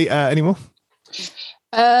there. Holly, any more?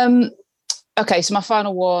 Okay, so my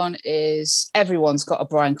final one is everyone's got a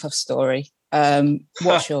Brian Clough story.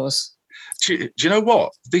 What's yours? Do you know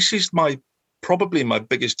what? This is probably my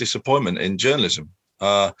biggest disappointment in journalism.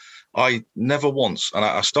 I never once, and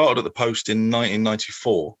I started at the Post in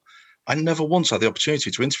 1994, I never once had the opportunity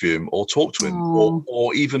to interview him or talk to him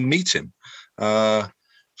or even meet him. For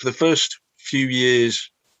the first few years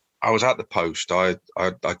I was at the Post, I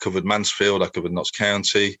covered Mansfield, I covered Notts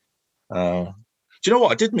County. you know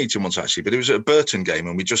what? I did meet him once actually, but it was at a Burton game,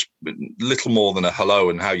 and we just little more than a hello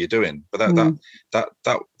and how you doing. But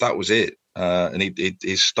that was it. And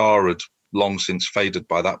his star had long since faded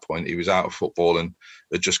by that point. He was out of football and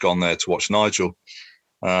had just gone there to watch Nigel.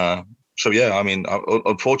 So yeah, I mean,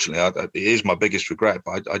 unfortunately, it is my biggest regret.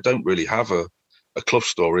 But I don't really have a Clough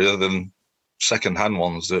story other than second-hand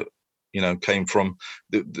ones that, you know, came from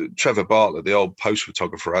the Trevor Bartlett, the old Post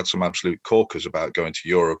photographer, had some absolute corkers about going to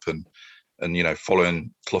Europe and you know,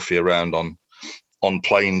 following Cloughie around on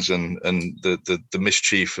planes and the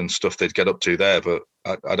mischief and stuff they'd get up to there. But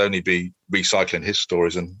I'd only be recycling his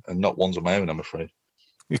stories and not ones of my own, I'm afraid.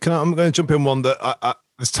 I'm going to jump in one that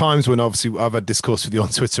there's times when obviously I've had discourse with you on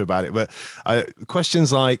Twitter about it, but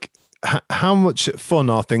questions like how much fun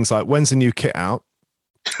are things like when's the new kit out?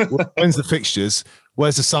 When's the fixtures?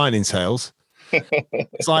 Where's the signing sales?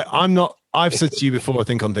 It's like I've said to you before, I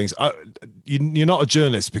think on things, you're not a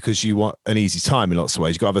journalist because you want an easy time in lots of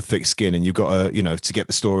ways. You've got to have a thick skin, and you've got to, you know, to get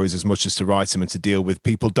the stories as much as to write them and to deal with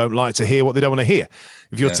people don't like to hear what they don't want to hear.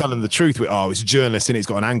 If you're telling the truth with, it's a journalist and it's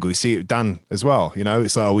got an angle, you see it with Dan as well. You know,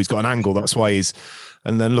 it's like, he's got an angle. That's why he's,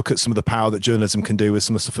 and then look at some of the power that journalism can do with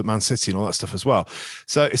some of the stuff at Man City and all that stuff as well.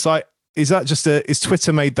 So it's like, is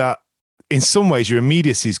Twitter made that? In some ways, your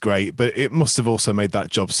immediacy is great, but it must have also made that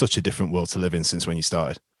job such a different world to live in since when you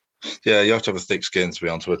started. Yeah, you have to have a thick skin to be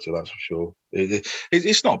on Twitter, that's for sure.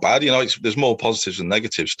 It's not bad, you know. There's more positives than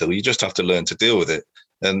negatives still. You just have to learn to deal with it.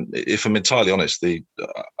 And if I'm entirely honest,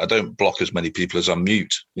 I don't block as many people as I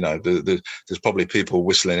mute. You know, there's probably people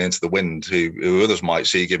whistling into the wind who others might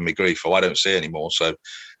see giving me grief. I don't see anymore. So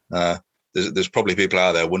there's probably people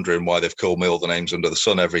out there wondering why they've called me all the names under the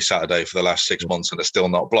sun every Saturday for the last 6 months and they're still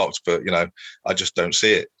not blocked. But, you know, I just don't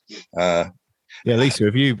see it. Yeah, Lisa,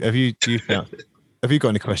 have you got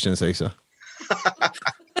any questions, Lisa?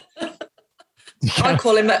 I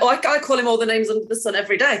call him all the names under the sun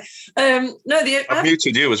every day. I've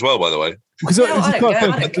muted you as well, by the way. Because a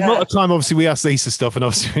lot of time, obviously, we ask Lisa stuff, and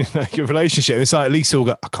obviously, your relationship. It's like Lisa will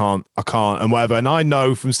go, I can't, and whatever. And I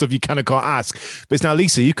know from stuff you kind of can't ask. But it's now,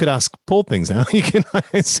 Lisa, you could ask Paul things now. You can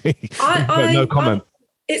see. No comment.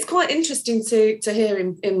 It's quite interesting to hear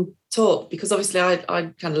him talk because obviously I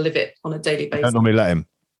kind of live it on a daily basis. Don't normally let him.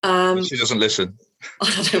 She doesn't listen.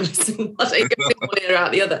 I don't listen. I don't get one ear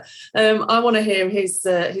out the other. I want to hear his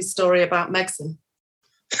story about Megson.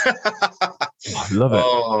 I love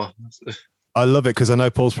it. I love it because I know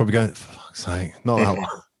Paul's probably going, for fuck's sake, not that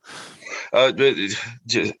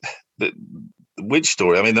one. Which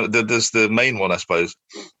story? I mean, there's the main one, I suppose.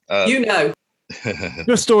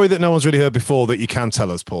 Your story that no one's really heard before that you can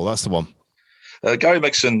tell us, Paul. That's the one. Gary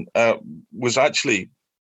Megson was actually...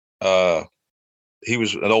 he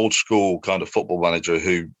was an old school kind of football manager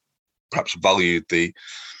who perhaps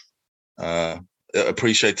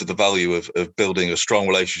appreciated the value of building a strong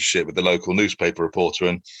relationship with the local newspaper reporter.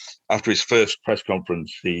 And after his first press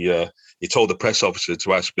conference, he told the press officer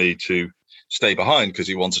to ask me to stay behind because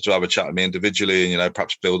he wanted to have a chat with me individually and, you know,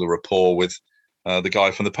 perhaps build a rapport with the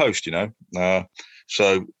guy from the Post, you know.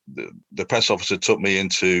 So the press officer took me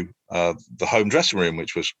into the home dressing room,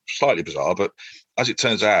 which was slightly bizarre, but as it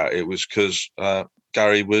turns out, it was because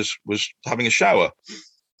Gary was having a shower.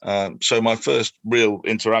 So my first real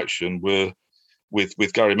interaction with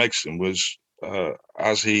Gary Megson was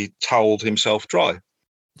as he towelled himself dry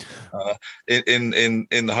in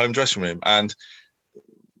the home dressing room. And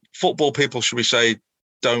football people, should we say,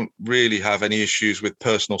 don't really have any issues with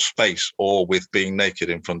personal space or with being naked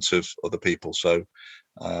in front of other people. So,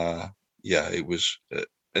 it was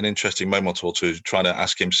an interesting moment or two trying to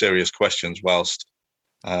ask him serious questions whilst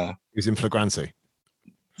he was in flagrancy.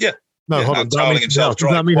 Yeah. No, hold on. Does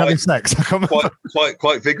that mean having sex?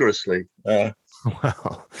 quite vigorously.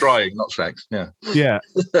 Wow. Drying, not sex. Yeah. Yeah.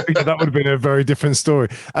 That would have been a very different story.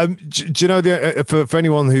 Do you know, for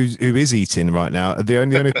anyone who is eating right now, the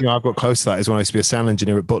only thing I've got close to that is when I used to be a sound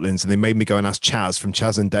engineer at Butlins, and they made me go and ask Chaz from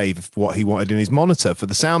Chaz and Dave what he wanted in his monitor for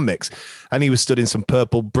the sound mix. And he was stood in some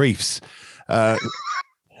purple briefs.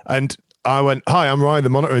 And I went, "Hi, I'm Ryan, the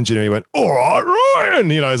monitor engineer." He went, "All right, Ryan."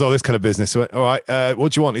 You know, it's all this kind of business. So I went, "All right,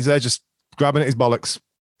 what do you want?" He's there just grabbing at his bollocks.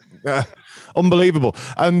 Unbelievable.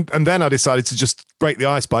 And then I decided to just break the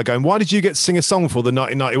ice by going, "Why did you get to sing a song for the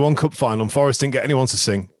 1991 Cup final? And Forest didn't get anyone to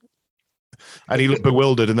sing." And he looked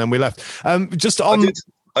bewildered, and then we left. I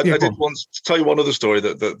did once tell you one other story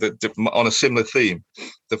that on a similar theme.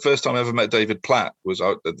 The first time I ever met David Platt was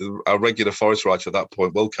our regular Forest writer at that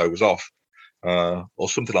point, Wilco, was off. Or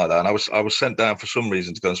something like that, and I was sent down for some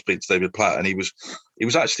reason to go and speak to David Platt, and he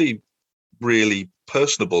was actually really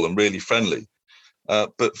personable and really friendly.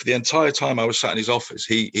 But for the entire time I was sat in his office,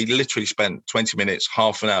 he literally spent 20 minutes,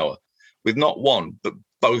 half an hour, with not one but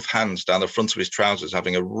both hands down the front of his trousers,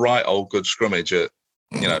 having a right old good scrummage at,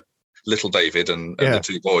 little David and the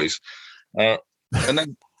two boys. And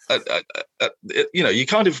then, you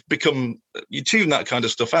kind of you tune that kind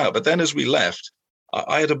of stuff out. But then as we left,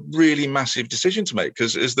 I had a really massive decision to make,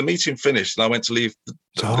 because as the meeting finished and I went to leave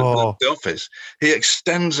the office, he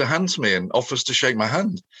extends a hand to me and offers to shake my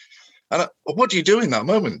hand. And what do you do in that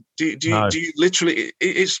moment? Do you literally?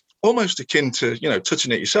 It's almost akin to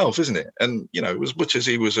touching it yourself, isn't it? And as much as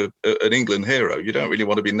he was an England hero, you don't really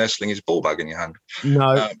want to be nestling his ball bag in your hand.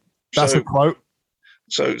 No, that's a quote.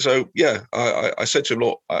 So yeah, I said to him,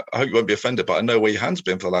 look, I hope you won't be offended, but I know where your hand's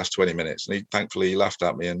been for the last 20 minutes. And he thankfully laughed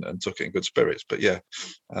at me and took it in good spirits. But yeah.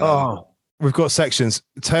 We've got sections.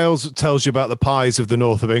 Tails tells you about the pies of the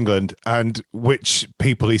north of England and which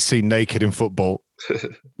people he's seen naked in football.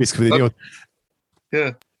 Yeah.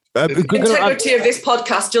 Integrity of this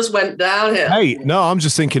podcast just went down here. Hey, no, I'm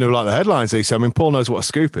just thinking of like the headlines, Lisa. I mean, Paul knows what a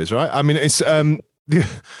scoop is, right? I mean, it's the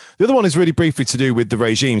other one is really briefly to do with the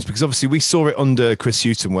regimes, because obviously we saw it under Chris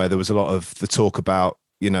Hughton, where there was a lot of the talk about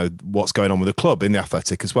what's going on with the club in the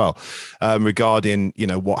Athletic as well, regarding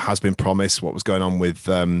what has been promised, what was going on with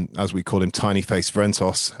as we call him, tiny face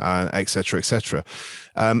Ventos, etc.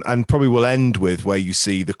 And probably will end with where you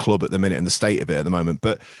see the club at the minute and the state of it at the moment.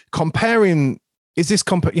 But comparing, is this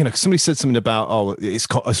somebody said something about it's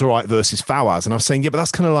all right versus Fawaz, and I was saying, yeah, but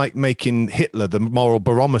that's kind of like making Hitler the moral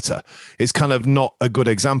barometer. It's kind of not a good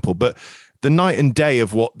example, but the night and day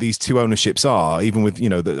of what these two ownerships are, even with,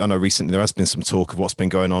 I know recently there has been some talk of what's been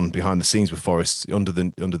going on behind the scenes with Forest under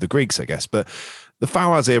the Greeks, I guess. But the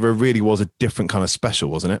Fawaz era really was a different kind of special,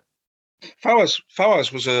 wasn't it?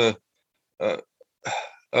 Fawaz was a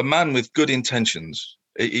man with good intentions.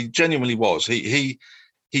 He genuinely was. He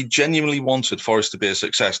genuinely wanted Forest to be a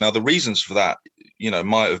success. Now, the reasons for that,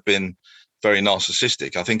 might have been very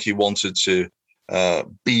narcissistic. I think he wanted to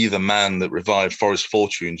be the man that revived Forest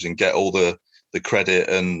fortunes and get all the credit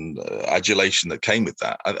and adulation that came with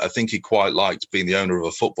that. I think he quite liked being the owner of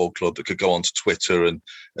a football club that could go onto Twitter and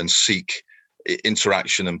seek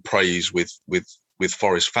interaction and praise with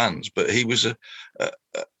Forest fans. But he was a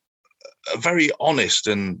very honest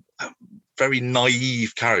and very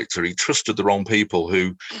naive character. He trusted the wrong people.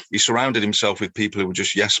 He surrounded himself with people who were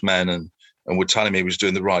just yes men and would tell him he was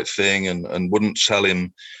doing the right thing and wouldn't tell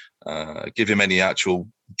him, give him any actual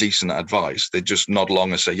decent advice. They'd just nod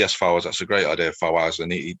along and say, yes, Fawaz, that's a great idea, Fawaz.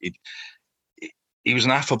 And he was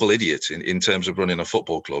an affable idiot in terms of running a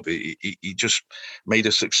football club. He just made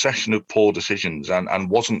a succession of poor decisions and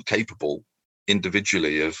wasn't capable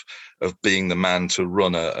individually of being the man to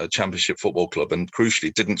run a championship football club, and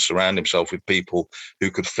crucially didn't surround himself with people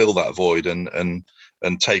who could fill that void and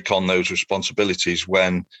take on those responsibilities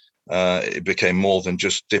when it became more than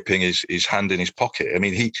just dipping his hand in his pocket. I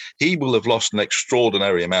mean, he will have lost an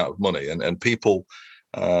extraordinary amount of money, and people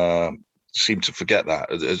seem to forget that.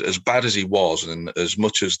 As bad as he was, and as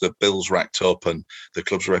much as the bills racked up and the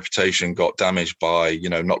club's reputation got damaged by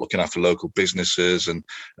not looking after local businesses and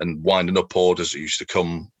winding up orders that used to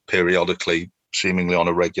come periodically, seemingly on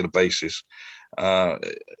a regular basis,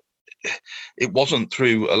 it wasn't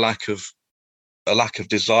through a lack of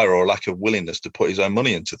desire or a lack of willingness to put his own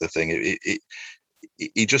money into the thing.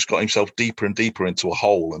 He just got himself deeper and deeper into a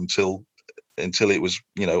hole until it was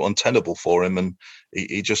untenable for him, and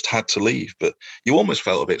he just had to leave. But you almost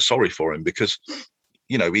felt a bit sorry for him, because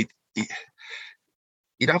he'd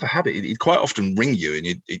have a habit. He'd quite often ring you,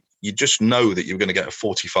 and you'd just know that you were going to get a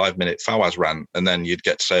 45-minute Fawaz rant, and then you'd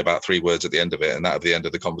get to say about 3 words at the end of it, and that at the end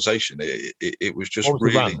of the conversation. It was just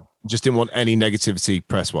really just didn't want any negativity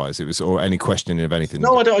press wise. It was, or any questioning of anything.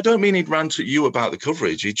 No, I don't mean he'd rant at you about the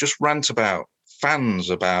coverage. He'd just rant about fans,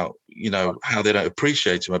 about how they don't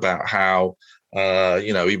appreciate him, about how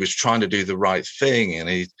he was trying to do the right thing, and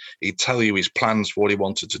he'd tell you his plans for what he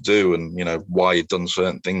wanted to do and why he'd done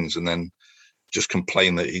certain things, and then just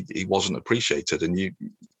complain that he wasn't appreciated. And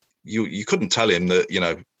you couldn't tell him that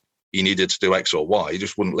he needed to do X or Y. He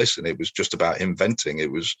just wouldn't listen. It was just about him venting.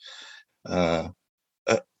 It was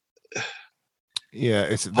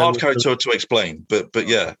it's hard character to explain, but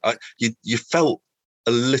yeah, you felt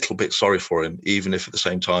a little bit sorry for him, even if at the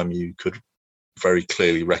same time you could very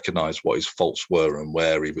clearly recognize what his faults were and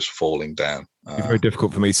where he was falling down. It's very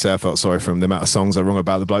difficult for me to say I felt sorry for him, the amount of songs I wrung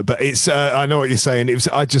about the bloke, but it's I know what you're saying. It was,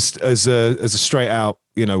 I just, as a straight out,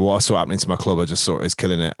 what I saw happening to my club, I just saw it as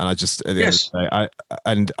killing it. And I just, at the end of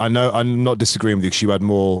the day, I know I'm not disagreeing with you, because you had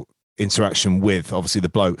more interaction with obviously the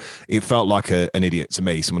bloke. It felt like an idiot to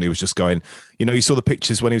me, someone who was just going, you saw the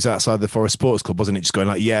pictures when he was outside the Forest Sports Club, wasn't it? Just going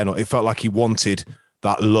like, yeah, no, it felt like he wanted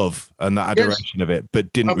that love and that adoration of it,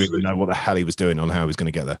 but didn't Absolutely. really know what the hell he was doing on how he was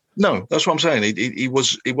going to get there. No, that's what I'm saying. He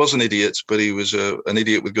was an idiot, but he was an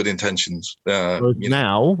idiot with good intentions.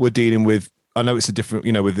 Now we're dealing with, I know it's a different,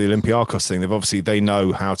 with the Olympiakos thing, they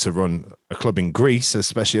know how to run a club in Greece,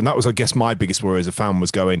 especially. And that was, I guess, my biggest worry as a fan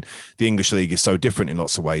was going, the English league is so different in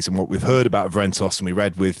lots of ways. And what we've heard about Vrentos and we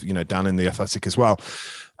read with, Dan in the Athletic as well,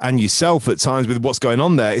 and yourself at times with what's going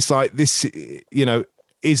on there, it's like this,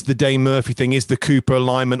 is the Dane Murphy thing, is the Cooper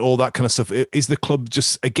alignment, all that kind of stuff. Is the club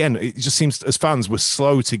just, again, it just seems as fans we're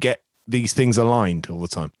slow to get these things aligned all the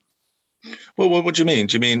time. Well, what do you mean?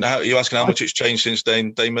 Do you mean you're asking how much it's changed since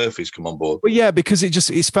Dane Murphy's come on board? Well, yeah, because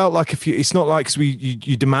it's felt like it's not like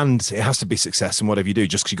you demand it has to be success and whatever you do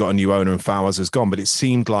just because you got a new owner and Fowers has gone, but it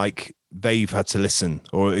seemed like they've had to listen,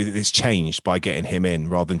 or it's changed by getting him in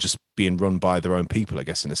rather than just being run by their own people, I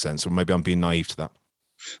guess, in a sense. Or maybe I'm being naive to that.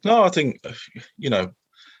 No, I think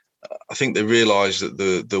I think they realised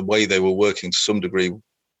that the way they were working to some degree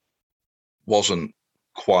wasn't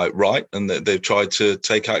quite right, and that they've tried to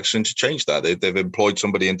take action to change that. They've employed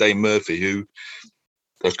somebody in Dane Murphy who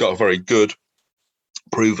has got a very good,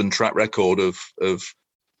 proven track record of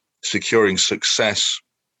securing success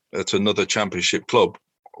at another championship club,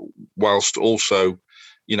 whilst also,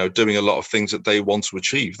 doing a lot of things that they want to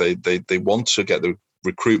achieve. They want to get the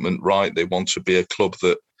recruitment right. They want to be a club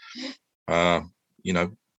that,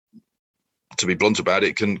 to be blunt about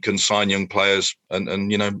it, can sign young players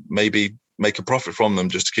and maybe make a profit from them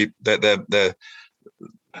just to keep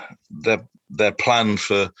their plan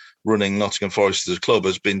for running Nottingham Forest as a club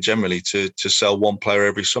has been generally to sell one player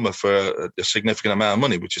every summer for a significant amount of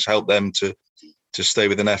money, which has helped them to stay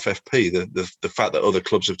within FFP. The fact that other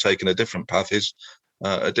clubs have taken a different path is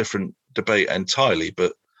a different debate entirely.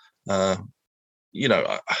 But I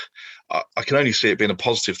can only see it being a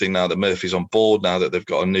positive thing now that Murphy's on board, now that they've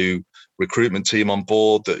got a new recruitment team on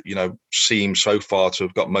board that, seem so far to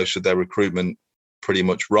have got most of their recruitment pretty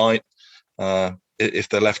much right. If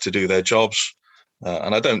they're left to do their jobs,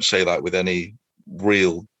 and I don't say that with any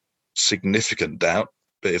real significant doubt,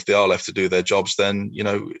 but if they are left to do their jobs, then,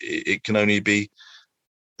 it can only be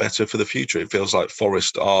better for the future. It feels like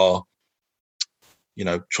Forest are,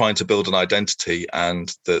 trying to build an identity,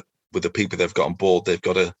 and that with the people they've got on board, they've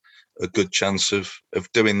got a good chance of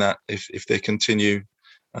doing that if they continue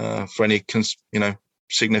for any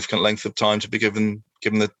significant length of time to be given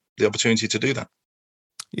the opportunity to do that.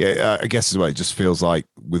 Yeah, I guess as well, it just feels like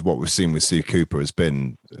with what we've seen with Steve Cooper has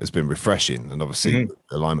been refreshing, and obviously the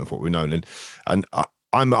alignment of what we've known. And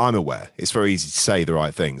I'm aware it's very easy to say the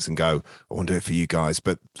right things and go, I want to do it for you guys,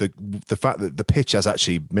 but the fact that the pitch has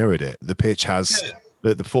actually mirrored it, the pitch has. Yeah.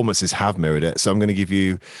 The performances have mirrored it. So I'm going to give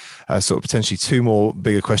you sort of potentially two more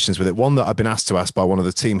bigger questions with it. One that I've been asked to ask by one of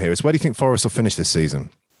the team here is, where do you think Forest will finish this season?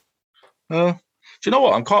 Do you know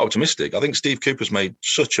what? I'm quite optimistic. I think Steve Cooper's made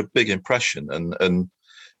such a big impression, and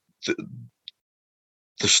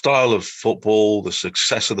the style of football, the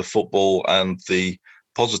success of the football, and the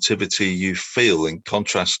positivity you feel in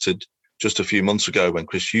contrast to just a few months ago when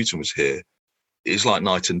Chris Hughton was here is like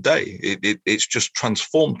night and day. It's just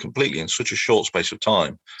transformed completely in such a short space of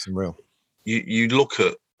time. It's unreal. You look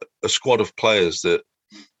at a squad of players that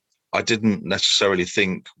I didn't necessarily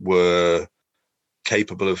think were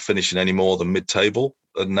capable of finishing any more than mid-table,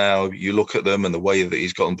 and now you look at them and the way that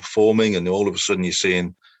he's got them performing, and all of a sudden you're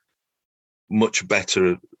seeing much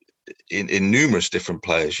better in numerous different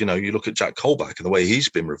players. You look at Jack Colback and the way he's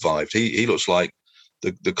been revived. He looks like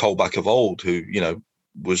the Colback of old, who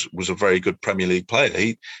was a very good Premier League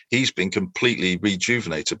player. He's been completely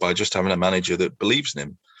rejuvenated by just having a manager that believes in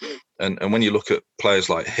him. And when you look at players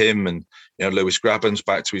like him and Lewis Graben's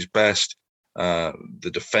back to his best,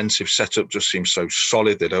 the defensive setup just seems so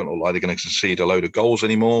solid. They don't look like they're going to concede a load of goals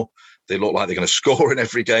anymore. They look like they're going to score in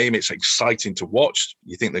every game. It's exciting to watch.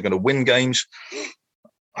 You think they're going to win games.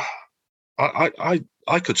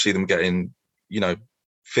 I could see them getting, 5th,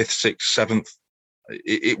 6th, 7th.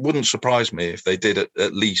 It wouldn't surprise me if they did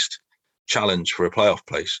at least challenge for a playoff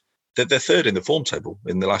place. They're 3rd in the form table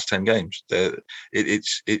in the last 10 games.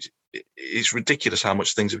 It's ridiculous how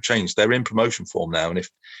much things have changed. They're in promotion form now, and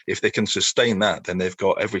if they can sustain that, then they've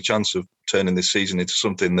got every chance of turning this season into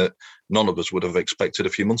something that none of us would have expected a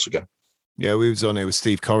few months ago. Yeah, we was on here with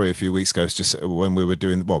Steve Corrie a few weeks ago, just when we were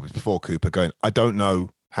doing, before Cooper, going, I don't know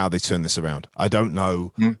how they turn this around. I don't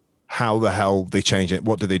know how the hell they change it.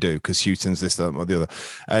 What do they do? Because Hughton's this, that, or the other.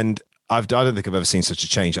 And I don't think I've ever seen such a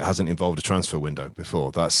change that hasn't involved a transfer window before.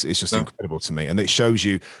 It's just incredible to me. And it shows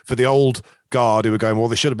you, for the old guard who were going, well,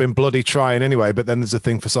 they should have been bloody trying anyway. But then there's a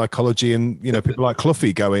thing for psychology, and people like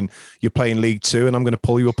Cloughy going, you're playing League Two and I'm going to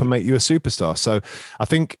pull you up and make you a superstar. So I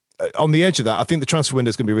think on the edge of that, I think the transfer window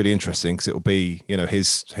is going to be really interesting because it'll be,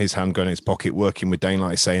 his hand going in his pocket, working with Dane,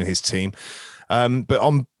 like I say, and his team. But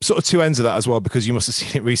on sort of two ends of that as well, because you must have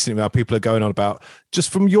seen it recently, how people are going on about, just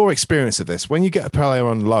from your experience of this, when you get a player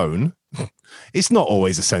on loan, it's not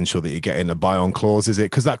always essential that you get in a buy-on clause, is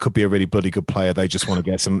it? Because that could be a really bloody good player. They just want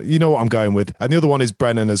to get some, you know what I'm going with. And the other one is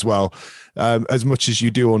Brennan as well. As much as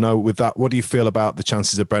you do or know with that, what do you feel about the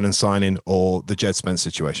chances of Brennan signing or the Jed Spence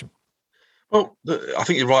situation? Well, I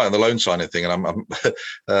think you're right on the loan signing thing, and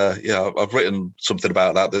I've written something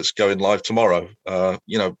about that that's going live tomorrow.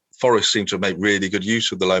 Forest seem to have made really good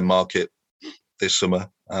use of the loan market this summer,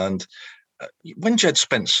 and when Jed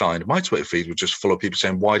Spence signed, my Twitter feed was just full of people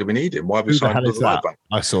saying, "Why do we need him? Why have we signed another right back?"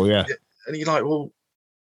 I saw, yeah. And you're like, well,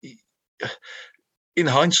 in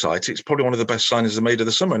hindsight, it's probably one of the best signings they made of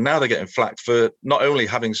the summer. And now they're getting flack for not only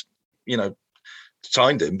having,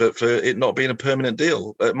 signed him, but for it not being a permanent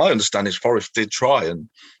deal. My understanding is Forest did try and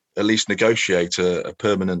at least negotiate a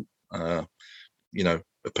permanent, a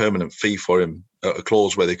permanent fee for him, a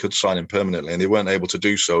clause where they could sign him permanently, and they weren't able to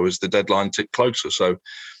do so as the deadline ticked closer. So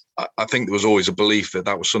I think there was always a belief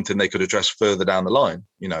that was something they could address further down the line.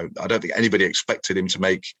 I don't think anybody expected him to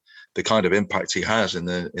make the kind of impact he has in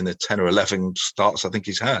the 10 or 11 starts I think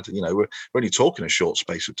he's had. We're only talking a short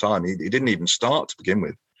space of time. He didn't even start to begin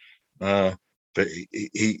with. But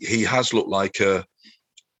he has looked like a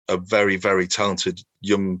very, very talented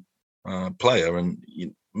young player. And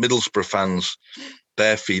Middlesbrough fans,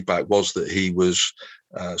 their feedback was that he was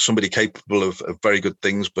somebody capable of very good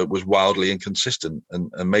things, but was wildly inconsistent. And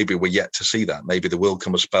maybe we're yet to see that. Maybe there will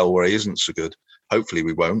come a spell where he isn't so good. Hopefully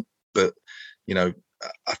we won't. But,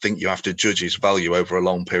 I think you have to judge his value over a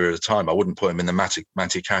long period of time. I wouldn't put him in the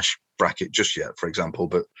Matty Cash bracket just yet, for example.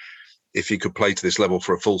 But if he could play to this level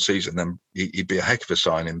for a full season, then he'd be a heck of a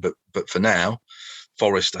signing. But for now,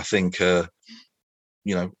 Forest, I think,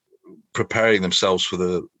 preparing themselves for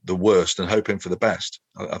the worst and hoping for the best.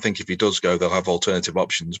 I think if he does go, they'll have alternative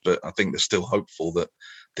options, but I think they're still hopeful that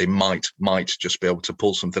they might just be able to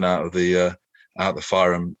pull something out of the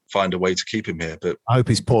fire and find a way to keep him here. But I hope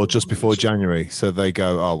he's poor just before January, so they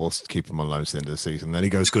go, "Oh, we'll keep him on loan to the end of the season." Then he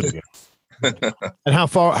goes good again. And how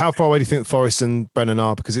far away do you think Forest and Brennan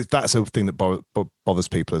are? Because that's a thing that bothers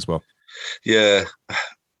people as well. Yeah.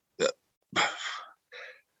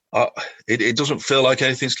 It doesn't feel like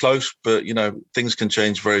anything's close, but things can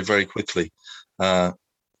change very, very quickly.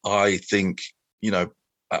 I think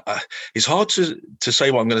it's hard to say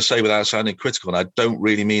what I'm going to say without sounding critical, and I don't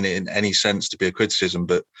really mean it in any sense to be a criticism.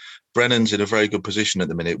 But Brennan's in a very good position at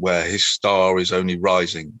the minute, where his star is only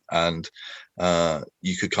rising, and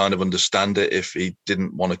you could kind of understand it if he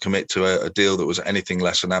didn't want to commit to a deal that was anything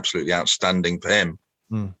less than absolutely outstanding for him.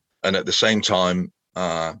 And at the same time,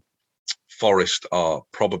 Forest are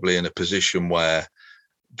probably in a position where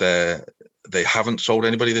they haven't sold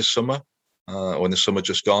anybody this summer, or in the summer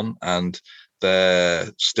just gone, and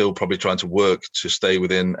they're still probably trying to work to stay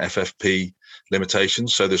within FFP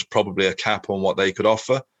limitations. So there's probably a cap on what they could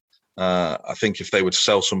offer. I think if they were to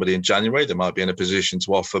sell somebody in January, they might be in a position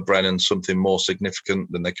to offer Brennan something more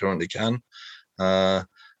significant than they currently can. I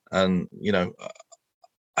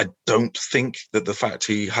don't think that the fact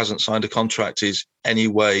he hasn't signed a contract is any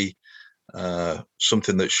way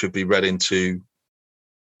something that should be read into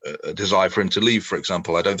a desire for him to leave, for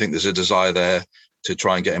example. I don't think there's a desire there to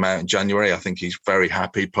try and get him out in January. I think he's very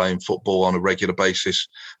happy playing football on a regular basis,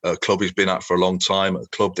 a club he's been at for a long time, a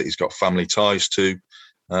club that he's got family ties to.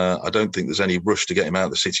 I don't think there's any rush to get him out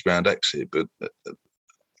of the City Ground exit, but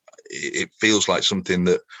it feels like something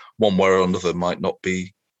that one way or another might not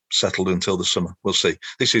be settled until the summer. We'll see.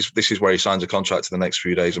 This is where he signs a contract in the next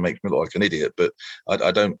few days and makes me look like an idiot. But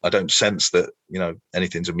I don't sense that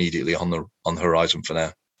anything's immediately on the horizon for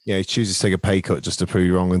now. Yeah, he chooses to take a pay cut just to prove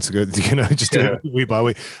you wrong and to go, just do it week by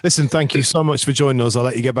week. Listen, thank you so much for joining us. I'll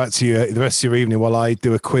let you get back to the rest of your evening while I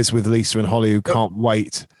do a quiz with Lisa and Holly, who can't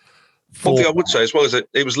wait. One thing I would say as well is that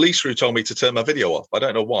it was Lisa who told me to turn my video off. I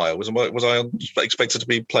don't know why. Was I expected to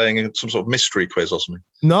be playing some sort of mystery quiz or something?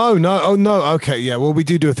 No. Oh, no. Okay, yeah. Well, we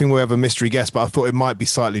do a thing where we have a mystery guest, but I thought it might be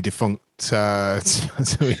slightly defunct.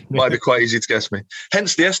 Might be quite easy to guess me.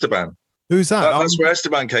 Hence the Esteban. Who's that? That's where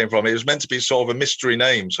Esteban came from. It was meant to be sort of a mystery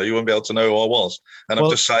name, so you wouldn't be able to know who I was. And I'm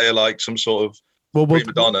just saying like some sort of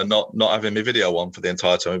prima donna, not having my video on for the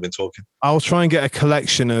entire time we've been talking. I'll try and get a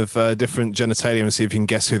collection of different genitalia and see if you can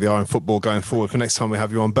guess who they are in football going forward for next time we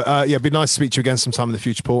have you on. But it'd be nice to speak to you again sometime in the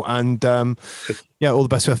future, Paul. And all the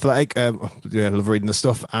best for Athletic. Love reading the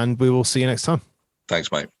stuff, and we will see you next time.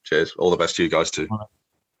 Thanks, mate. Cheers. All the best to you guys too.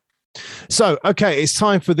 So, okay, it's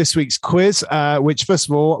time for this week's quiz, which first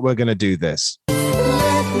of all, we're going to do this.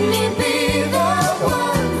 Let me be the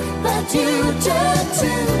one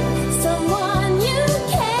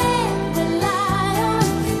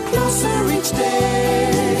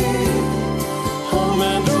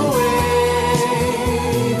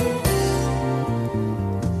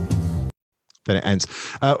then it ends.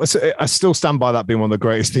 So I still stand by that being one of the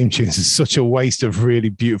greatest theme tunes. It's such a waste of really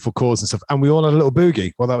beautiful chords and stuff. And we all had a little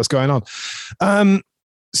boogie while that was going on.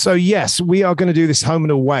 So yes, we are going to do this home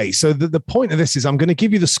and away. So the point of this is I'm going to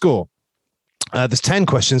give you the score. There's 10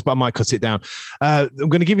 questions, but I might cut it down. I'm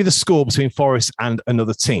going to give you the score between Forest and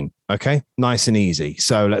another team. Okay, nice and easy.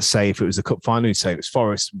 So let's say if it was a cup final, you'd say it was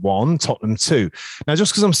Forest 1, Tottenham 2. Now,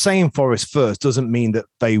 just because I'm saying Forest first doesn't mean that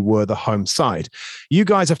they were the home side. You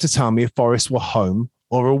guys have to tell me if Forest were home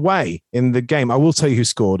or away in the game. I will tell you who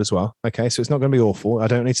scored as well. Okay, so it's not going to be awful. I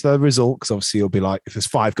don't need to know the result because obviously you'll be like, if there's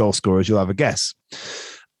 5 goal scorers, you'll have a guess.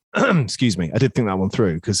 Excuse me. I did think that one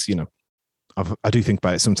through because, you know, I do think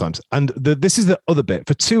about it sometimes. And this is the other bit.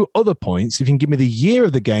 For 2 other points, if you can give me the year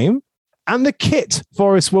of the game and the kit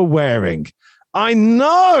Forest were wearing. I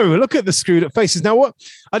know. Look at the screwed up faces. Now, what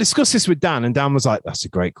I discussed this with Dan, and Dan was like, "That's a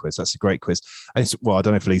great quiz. That's a great quiz." And well, I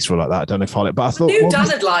don't know if Lisa will like that. I don't know if I'll, but I thought Dan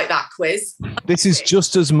would like that quiz. This is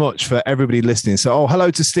just as much for everybody listening. So,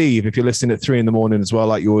 hello to Steve if you're listening at 3 a.m. as well,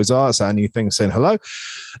 like you always are. It's our new thing saying hello.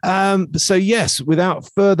 So yes, without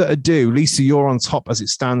further ado, Lisa, you're on top as it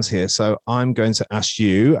stands here. So I'm going to ask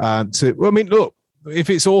you look, if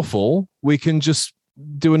it's awful, we can just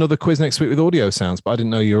do another quiz next week with audio sounds, but I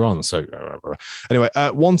didn't know you're on. So anyway,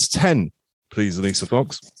 1 to 10, please, Lisa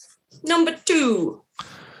Fox. Number 2.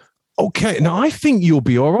 Okay, now I think you'll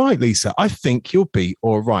be all right, Lisa. I think you'll be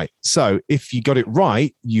all right. So if you got it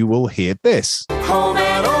right, you will hear this. Home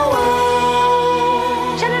and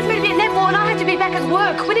away. Shannon's meant to be at netball and I had to be back at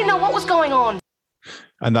work. We didn't know what was going on.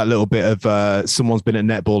 And that little bit of someone's been at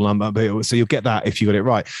netball number, so you'll get that if you got it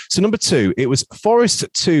right. So number 2, it was Forest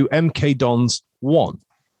 2, MK Dons 1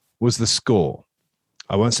 was the score.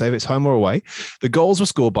 I won't say if it's home or away. The goals were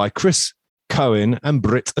scored by Chris Cohen and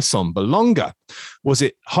Britt Assombalonga. Was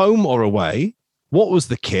it home or away? What was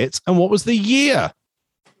the kit and what was the year?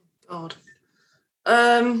 God.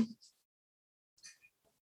 So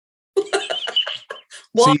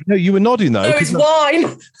you were nodding though. No, it's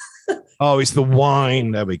wine. Oh, it's the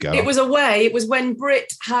wine. There we go. It was away. It was when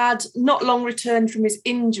Britt had not long returned from his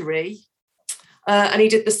injury, and he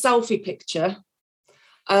did the selfie picture.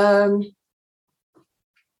 What?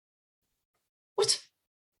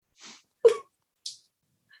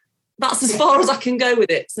 That's as far as I can go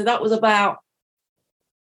with it. So that was about,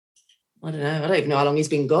 I don't know. I don't even know how long he's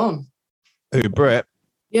been gone. Who, Britt?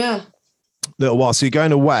 Yeah. Little while. So you're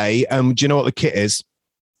going away. Do you know what the kit is?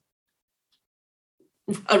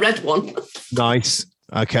 A red one. Nice.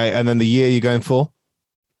 Okay. And then the year you're going for?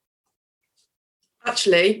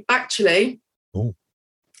 Actually. Oh.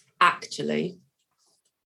 Actually.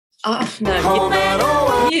 No.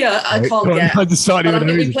 Yeah, I can't get. I decided. But I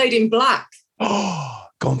think we played in black. Oh,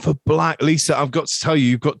 gone for black. Lisa, I've got to tell you,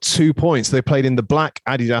 you've got 2 points. They played in the black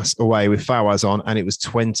Adidas away with Fawaz on, and it was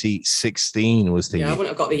 2016 was the year. I wouldn't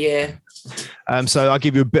have got the year. So I'll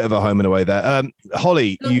give you a bit of a home and away there.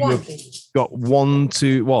 Holly, you've got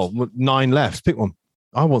 9 left. Pick one.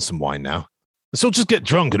 I want some wine now. Let's all just get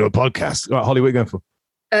drunk and do a podcast. All right, Holly, what are you going for?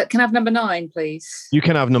 Can I have number 9, please? You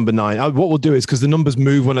can have number 9. What we'll do is, because the numbers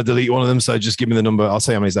move when I delete one of them, so just give me the number. I'll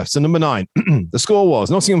say how many's left. So number 9, the score was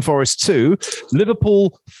Nottingham Forest 2,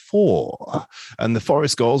 Liverpool 4. And the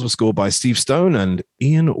Forest goals were scored by Steve Stone and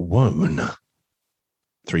Ian Wone.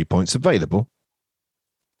 3 points available.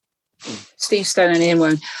 Steve Stone and Ian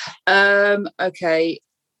Wone. Okay.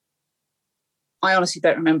 I honestly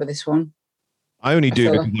don't remember this one. I only do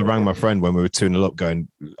because I rang my friend when we were 2-0 up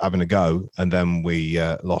having a go, and then we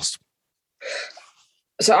lost.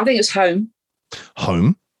 So I think it's home.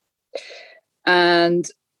 Home. And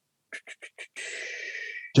do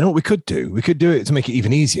you know what we could do? We could do it to make it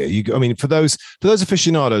even easier. For those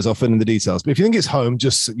aficionados, I'll fill in the details. But if you think it's home,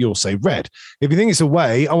 you'll say red. If you think it's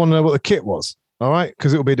away, I want to know what the kit was. All right,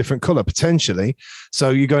 because it will be a different color potentially. So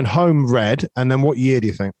you're going home red, and then what year do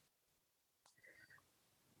you think?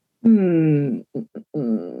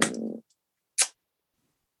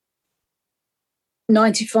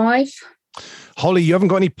 95. Holly, you haven't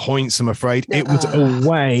got any points, I'm afraid. It was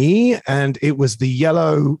away, and it was the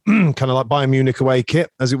yellow, kind of like Bayern Munich away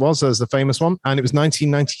kit, as the famous one. And it was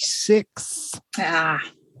 1996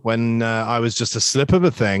 when I was just a slip of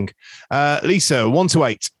a thing. Lisa, 1 to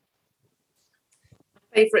 8.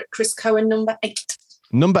 Favorite Chris Cohen, number 8.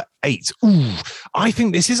 Number 8. Ooh, I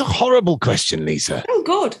think this is a horrible question, Lisa. Oh,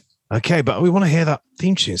 good. Okay, but we want to hear that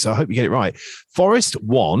theme tune, so I hope you get it right. Forest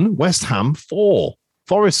 1, West Ham 4.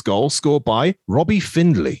 Forest goal scored by Robbie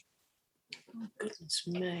Findlay. Oh, goodness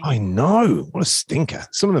me. I know. What a stinker.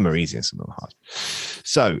 Some of them are easy and some of them are hard.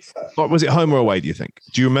 So, was it home or away, do you think?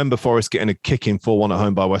 Do you remember Forest getting a kick in 4-1 at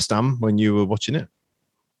home by West Ham when you were watching it?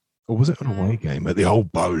 Or was it an away game at the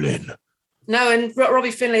old Bowling? No, and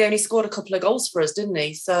Robbie Findlay only scored a couple of goals for us, didn't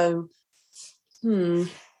he? So,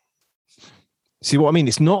 See what I mean?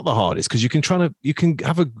 It's not the hardest because you can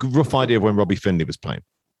have a rough idea of when Robbie Findlay was playing.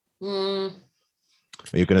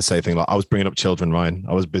 You're going to say a thing like, I was bringing up children, Ryan.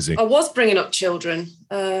 I was busy. I was bringing up children.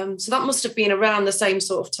 So that must have been around the same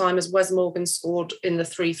sort of time as Wes Morgan scored in the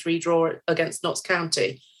 3-3 draw against Notts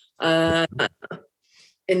County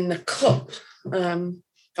in the cup. And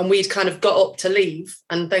we'd kind of got up to leave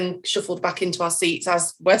and then shuffled back into our seats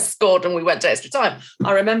as Wes scored and we went to extra time.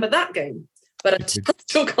 I remember that game, but I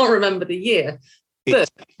still can't remember the year. But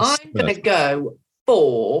I'm going to go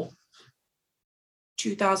for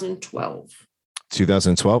 2012.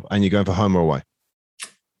 2012, and you're going for home or away?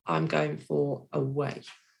 I'm going for away.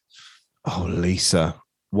 Oh, Lisa,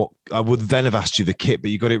 what I would then have asked you the kit,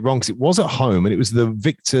 but you got it wrong because it was at home and it was the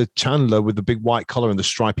Victor Chandler with the big white collar and the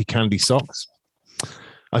stripy candy socks.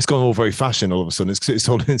 It's gone all very fashion all of a sudden. It's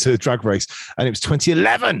all into a drag race, and it was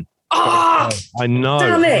 2011. Oh, I know.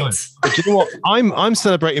 Damn it! But you know what? I'm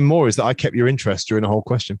celebrating more is that I kept your interest during the whole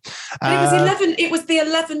question. But it was 11. It was the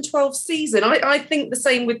 11-12 season. I think the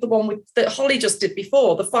same with the one that Holly just did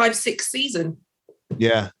before, the 5-6 season.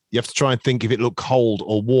 Yeah, you have to try and think if it looked cold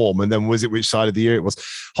or warm, and then was it which side of the year it was.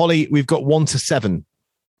 Holly, we've got 1 to 7.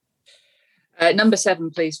 Number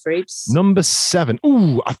 7, please, Freebs. Number 7.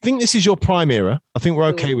 Ooh, I think this is your prime era. I think we're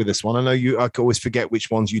okay with this one. I know I always forget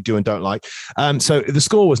which ones you do and don't like. So the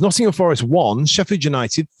score was Nottingham Forest 1, Sheffield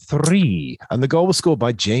United 3. And the goal was scored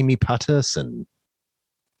by Jamie Patterson.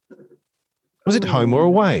 Was it home or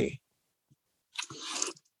away?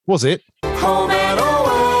 Was it? Home and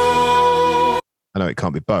away. I know it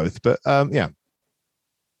can't be both, but yeah.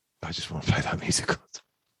 I just want to play that music.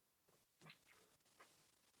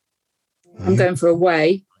 I'm going for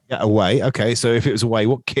away. Yeah, away. Okay, so if it was away,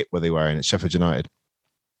 what kit were they wearing at Sheffield United?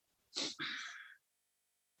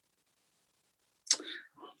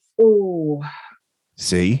 Oh.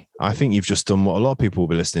 See, I think you've just done what a lot of people will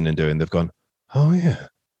be listening and doing. They've gone, oh, yeah.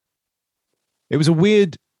 It was a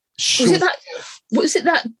weird... Was it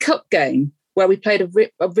that cup game where we played a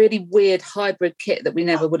really weird hybrid kit that we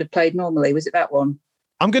never would have played normally? Was it that one?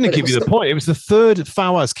 I'm going to give you the point. It was the third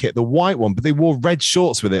Fawaz kit, the white one, but they wore red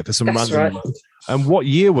shorts with it for some random reason. And what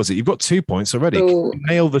year was it? You've got 2 points already. Oh.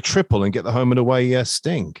 Nail the triple and get the home and away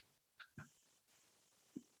sting.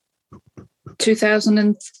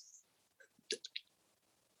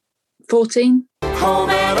 2014. Home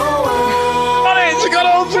and away. It's got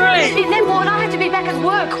all 3. Then what? I had to be back at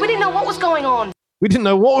work. We didn't know what was going on. We didn't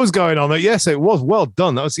know what was going on. Yes, it was well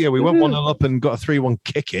done. That was we went 1-0 up and got a 3-1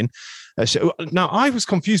 kick in. Now I was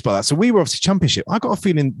confused by that. So we were obviously Championship. I got a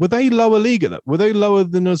feeling were they lower league at that? Were they lower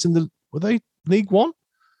than us were they League One?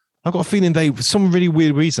 I got a feeling they for some really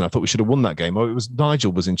weird reason I thought we should have won that game. Oh, it was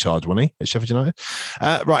Nigel was in charge, wasn't he, at Sheffield United?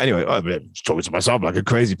 Right. Anyway, I'm talking to myself like a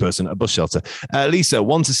crazy person at a bus shelter. Lisa,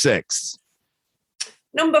 1 to 6.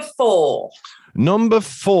 Number 4. Number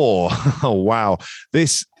 4. Oh wow.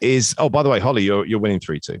 This is. Oh, by the way, Holly, you're winning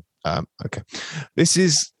 3-2. Okay. This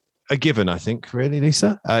is a given, I think, really,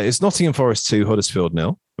 Lisa. It's Nottingham Forest 2, Huddersfield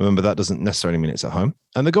 0. Remember, that doesn't necessarily mean it's at home.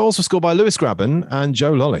 And the goals were scored by Lewis Grabban and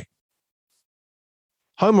Joe Lolly.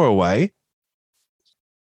 Home or away?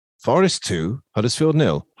 Forest 2, Huddersfield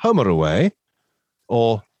 0. Home or away?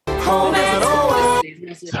 Or... Home and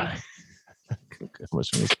away. Sorry. That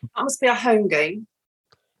must be a home game.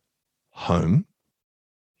 Home.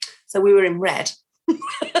 So we were in red.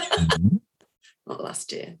 Mm-hmm. Not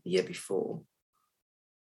last year, the year before.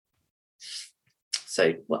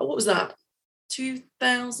 So what was that?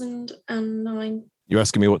 2009. You're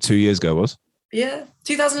asking me what 2 years ago was? Yeah,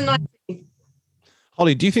 2019.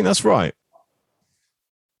 Holly, do you think that's right?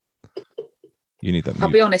 You need that. I'll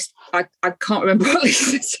be honest, I can't remember what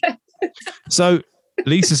Lisa said. So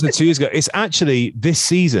Lisa said 2 years ago. It's actually this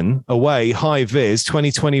season away, high vis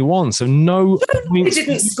 2021. So no. We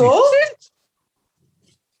didn't score.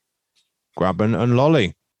 Grabban and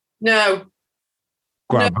Lolly. No.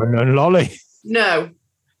 Grabban and Lolly. No.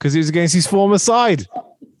 Because he was against his former side.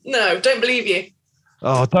 No, don't believe you.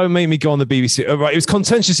 Oh, don't make me go on the BBC. Oh, right, it was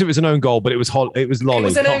contentious. It was an own goal, but it was Lolly. It was an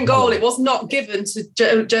own goal. Holly. It was not given to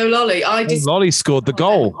Joe Lolly. Lolly scored the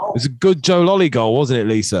goal. It was a good Joe Lolly goal, wasn't it,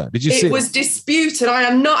 Lisa? Did you see it? It was disputed. I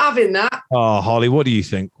am not having that. Oh, Holly, what do you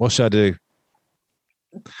think? What should I do?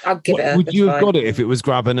 I'll give it. Would you have got it if it was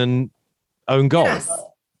Grabban and own goal? Yes.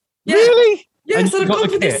 Really? Yes, I'd have gone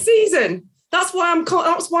for this season. That's why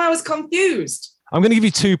I was confused. I'm going to give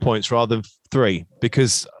you 2 points rather than 3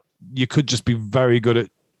 because you could just be very good at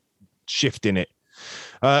shifting it.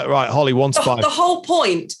 Right, Holly, 1 to 5. The whole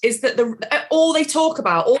point is that all they talk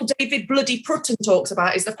about, all David Bloody Prutton talks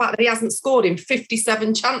about, is the fact that he hasn't scored in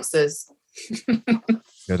 57 chances.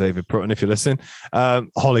 Yeah, David Prutton, if you're listening.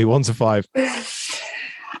 Holly, 1 to 5.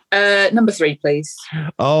 Number 3, please.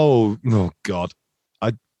 Oh God.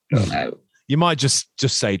 Don't know. You might just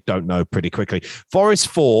say don't know pretty quickly. Forest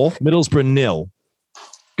 4, Middlesbrough 0.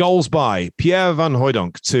 Goals by Pierre Van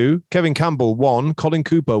Hooijdonk 2, Kevin Campbell 1, Colin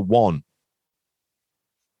Cooper 1.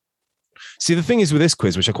 See, the thing is with this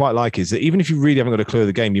quiz, which I quite like, is that even if you really haven't got a clue of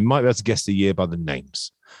the game, you might be able to guess the year by the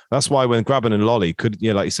names. That's why when Graben and Lolly could,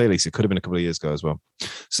 like you say, Lisa, could have been a couple of years ago as well.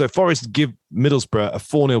 So Forest give Middlesbrough a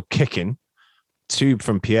 4-0 kicking, 2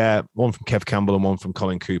 from Pierre, 1 from Kev Campbell, and 1 from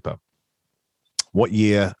Colin Cooper. What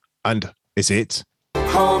year and is it?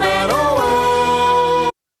 Home and away.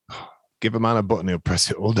 Give a man a button, he'll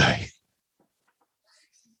press it all day.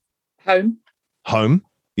 Home.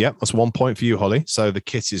 Yep, that's 1 point for you, Holly. So the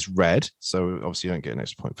kit is red. So obviously you don't get an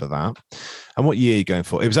extra point for that. And what year are you going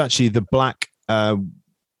for? It was actually the black. I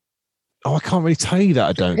can't really tell you that.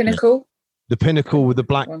 I don't. Pinnacle. The Pinnacle with the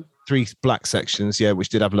black One. 3 black sections. Yeah, which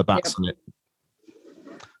did have Labatt's on it.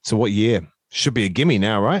 So what year? Should be a gimme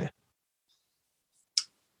now, right?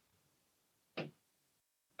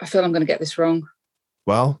 I feel I'm going to get this wrong.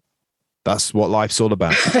 Well, that's what life's all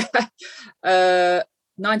about.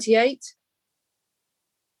 98.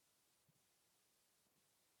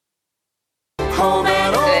 Home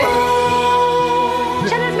and away.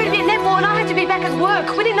 Shannon's meant to be at netball and I had to be back at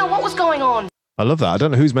work. We didn't know what was going on. I love that. I don't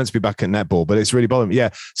know who's meant to be back at netball, but it's really bothering me. Yeah.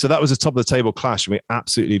 So that was a top of the table clash, and we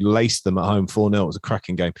absolutely laced them at home 4-0. It was a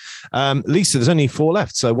cracking game. Lisa, there's only 4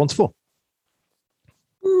 left. So 1 to 4.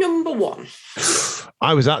 Number 1.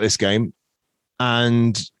 I was at this game,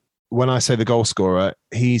 and when I say the goal scorer,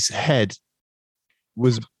 his head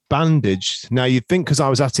was bandaged. Now, you'd think because I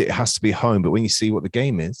was at it, it has to be home, but when you see what the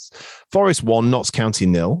game is, Forest 1, Notts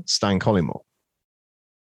County 0, Stan Collymore.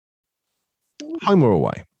 Home or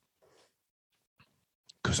away?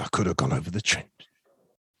 Because I could have gone over the trench.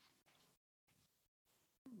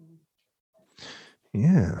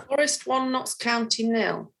 Yeah. Forest 1, Notts County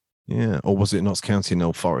 0. Yeah. Or was it Notts County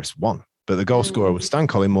 0, Forest 1? But the goal scorer was Stan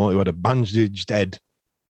Collymore, who had a bandaged head.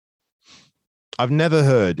 I've never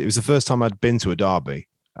heard, it was the first time I'd been to a derby,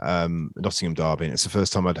 Nottingham derby, and it's the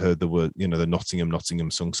first time I'd heard the word, the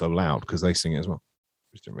Nottingham sung so loud, because they sing it as well.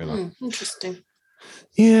 Just didn't realise. Interesting.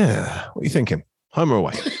 Yeah. What are you thinking? Home or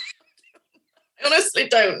away? I honestly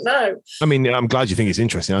don't know. I mean, I'm glad you think it's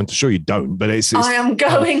interesting. I'm sure you don't, but it's I am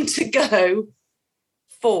going to go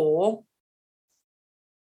for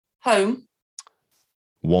home.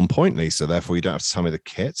 1 point, Lisa. Therefore, you don't have to tell me the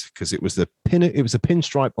kit, because it was the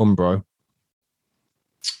pinstripe Umbro.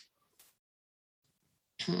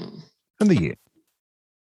 And the year.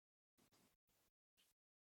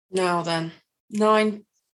 Now then,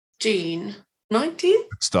 19.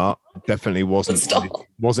 Start. Definitely wasn't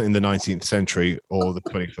in the 19th century or the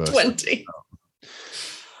 21st. 20.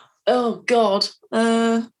 Oh God.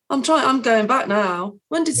 I'm going back now.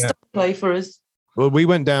 When did Stan play for us? Well, we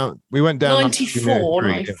went down 94,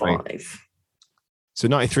 95. So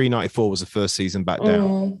 93, 94 was the first season back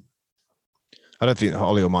down. I don't think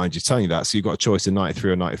Holly will mind you telling you that. So you've got a choice in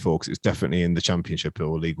 93 or 94, because it's definitely in the Championship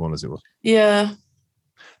or League One as it was. Yeah.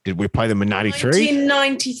 Did we play them in 93?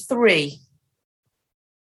 1993.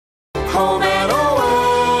 Home and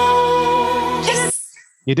away. Yes.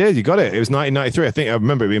 You did. You got it. It was 1993. I think I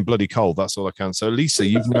remember it being bloody cold. That's all I can. So, Lisa,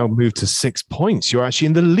 you've now moved to 6 points. You're actually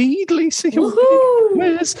in the lead, Lisa.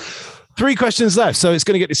 Yes. 3 questions left. So it's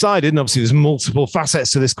going to get decided. And obviously, there's multiple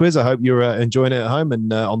facets to this quiz. I hope you're enjoying it at home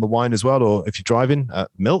and on the wine as well. Or if you're driving,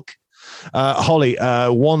 milk. Holly,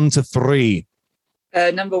 1 to 3.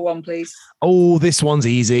 Number 1, please. Oh, this one's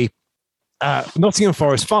easy. Nottingham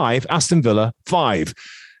Forest 5, Aston Villa 5.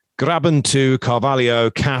 Graben 2,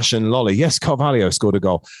 Carvalho, Cash, and Lolly. Yes, Carvalho scored a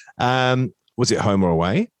goal. Was it home or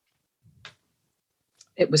away?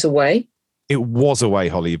 It was away. It was away,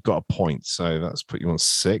 Holly. You've got a point. So that's put you on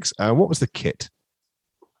 6. What was the kit?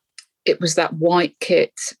 It was that white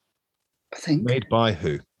kit, I think. Made by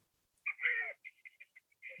who?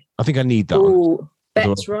 I think I need that one. Oh,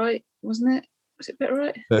 Bet's right, wasn't it? Was it Bet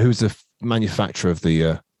right? Who's the manufacturer of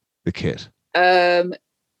the kit?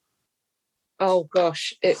 Oh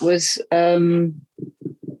gosh, it was. Did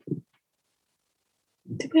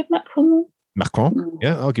we have Macron? Macron. No.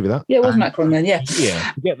 Yeah, I'll give you that. Yeah, it was Macron then. Yeah.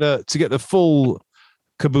 Yeah. To get the full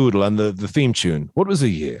caboodle and the theme tune. What was the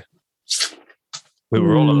year? We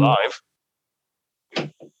were all alive.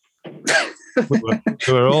 we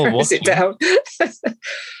were all watching. Sit down.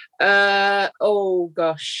 Oh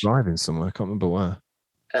gosh. Driving somewhere. I can't remember where.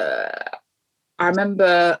 I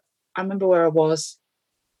remember where I was.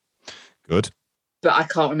 Good. But I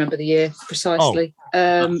can't remember the year precisely.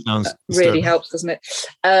 Sounds really helps, doesn't it?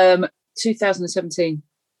 2017.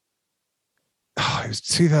 Oh, it was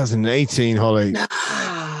 2018, Holly.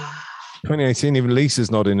 2018, even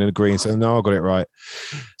Lisa's nodding and agreeing. So no, I got it right.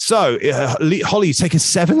 So, Holly, you take a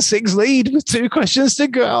 7-6 lead with 2 questions to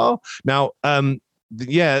go. Now,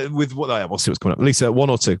 with what? We'll see what's coming up. Lisa, 1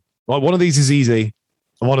 or 2? Well, one of these is easy,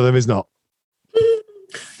 and one of them is not.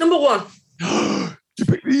 Number 1. You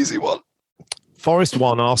pick the easy one. Forest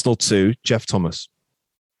 1, Arsenal 2. Jeff Thomas.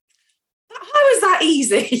 How is that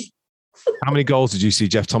easy? How many goals did you see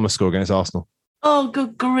Jeff Thomas score against Arsenal? Oh,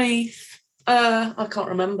 good grief! I can't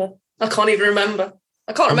remember. I can't even remember.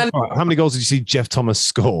 I can't remember. Right, how many goals did you see Jeff Thomas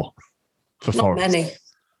score for Forest?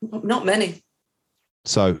 Not many.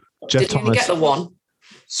 So Jeff Did you Thomas get the 1?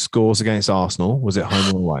 scores against Arsenal. Was it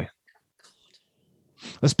home or away?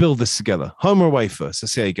 Let's build this together. Home or away first.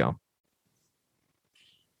 Let's see how you go.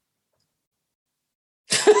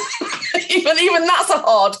 even that's a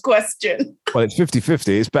hard question. Well, it's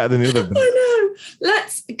 50-50. It's better than the other. I know.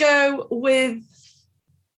 Let's go with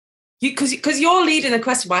you because you're leading the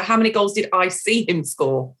question by how many goals did I see him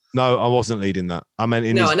score? No, I wasn't leading that. I meant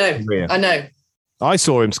in his career. I know. I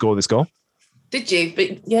saw him score this goal. Did you?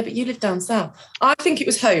 But you live down south. I think it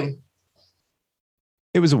was home.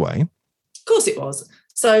 It was away. Of course it was.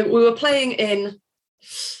 So we were playing in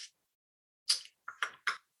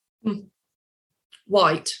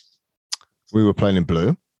white. We were playing in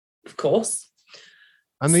blue. Of course.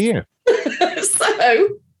 And the year. So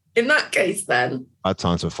in that case then. Bad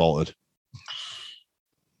times have faltered.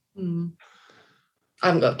 I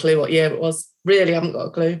haven't got a clue what year it was. Really haven't got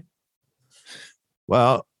a clue.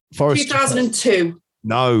 Well, Forest. 2002.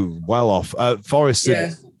 No, well off. Forest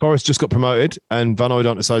just got promoted and Van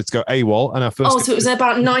Hooijdonk decided to go AWOL. And our first. So it was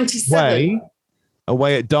about 97.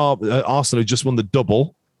 Away at Derby. Arsenal had just won the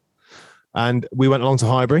double. And we went along to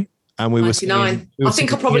Highbury. And we 99. I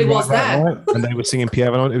think I probably was there. And they were singing Pierre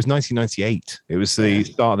Van Hooijdonk. It was 1998. It was the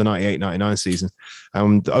start of the 98-99 season.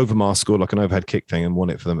 And Overmars scored like an overhead kick thing and won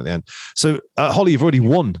it for them at the end. So, Holly, you've already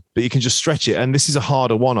won, but you can just stretch it. And this is a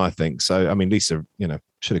harder one, I think. So, I mean, Lisa,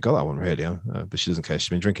 should have got that one really, but she doesn't care. She's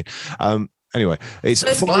been drinking. Anyway, it's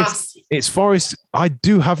Forest. It's Forest. I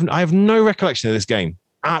have no recollection of this game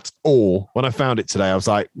at all. When I found it today, I was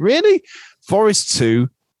like, really? Forest 2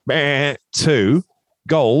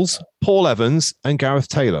 goals, Paul Evans and Gareth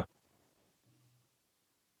Taylor.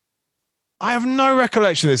 I have no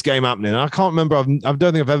recollection of this game happening. I can't remember. I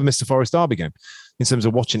don't think I've ever missed a Forest Derby game in terms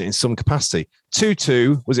of watching it in some capacity.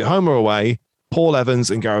 2-2. Was it home or away? Paul Evans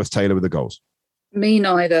and Gareth Taylor with the goals. Me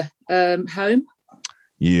neither. Home.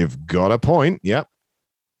 You've got a point. Yep.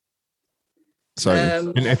 So,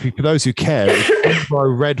 and for those who care, it's a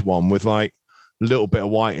red one with like a little bit of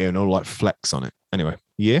white here and all like flecks on it. Anyway,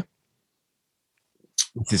 year.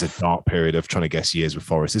 This is a dark period of trying to guess years with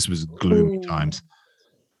Forest. This was gloomy times.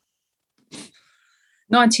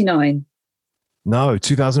 99. No,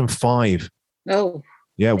 2005. Oh.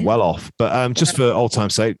 Yeah, well off. But just for old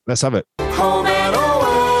time's sake, let's have it. Home and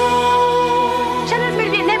away. Shannon's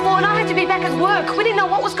moved in netball and I had to be back at work. We didn't know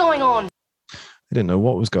what was going on. I didn't know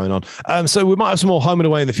what was going on. So we might have some more home and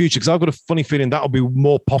away in the future because I've got a funny feeling that'll be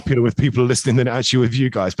more popular with people listening than actually with you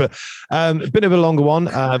guys. But a bit of a longer one.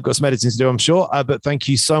 I've got some editing to do, I'm sure. But thank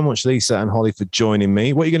you so much, Lisa and Holly, for joining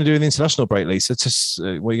me. What are you going to do in the international break, Lisa?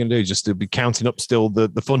 What are you going to do? Just to be counting up still the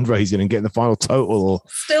fundraising and getting the final total? Or?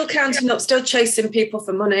 Still counting up, still chasing people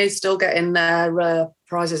for money, still getting their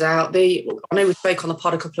prizes out. I know we spoke on the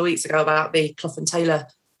pod a couple of weeks ago about the Clough and Taylor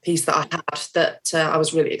piece that I had that I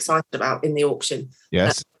was really excited about in the auction.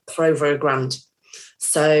 Yes. For over £1,000.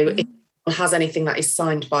 So if anyone has anything that is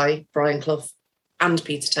signed by Brian Clough and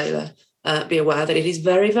Peter Taylor, be aware that it is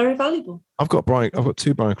very, very valuable. I've got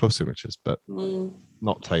 2 Brian Clough signatures, but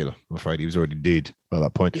not Taylor. I'm afraid he was already dead by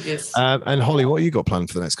that point. And Holly, what have you got planned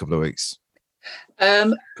for the next couple of weeks?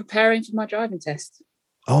 Preparing for my driving test.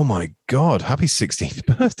 Oh my God. Happy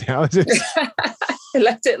 16th birthday. How is it? I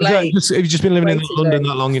left it late. Have you just been living in London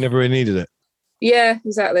that long? You never really needed it? Yeah,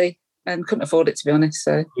 exactly. And couldn't afford it, to be honest.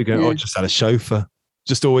 So I just had a chauffeur.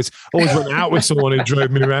 Just always went out with someone who drove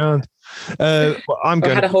me around. I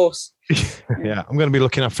had a horse. Yeah, I'm going to be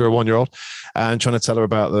looking after a 1-year-old and trying to tell her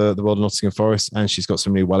about the world of Nottingham Forest. And she's got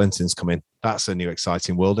some new Wellingtons coming. That's a new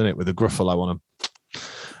exciting world, isn't it? With a Gruffle, I want them.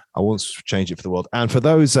 I won't change it for the world. And for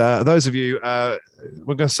those of you, we're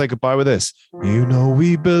going to say goodbye with this. You know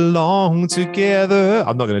we belong together.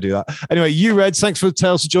 I'm not going to do that. Anyway, you Reds, thanks for the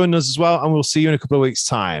tales for joining us as well. And we'll see you in a couple of weeks'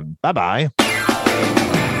 time. Bye-bye.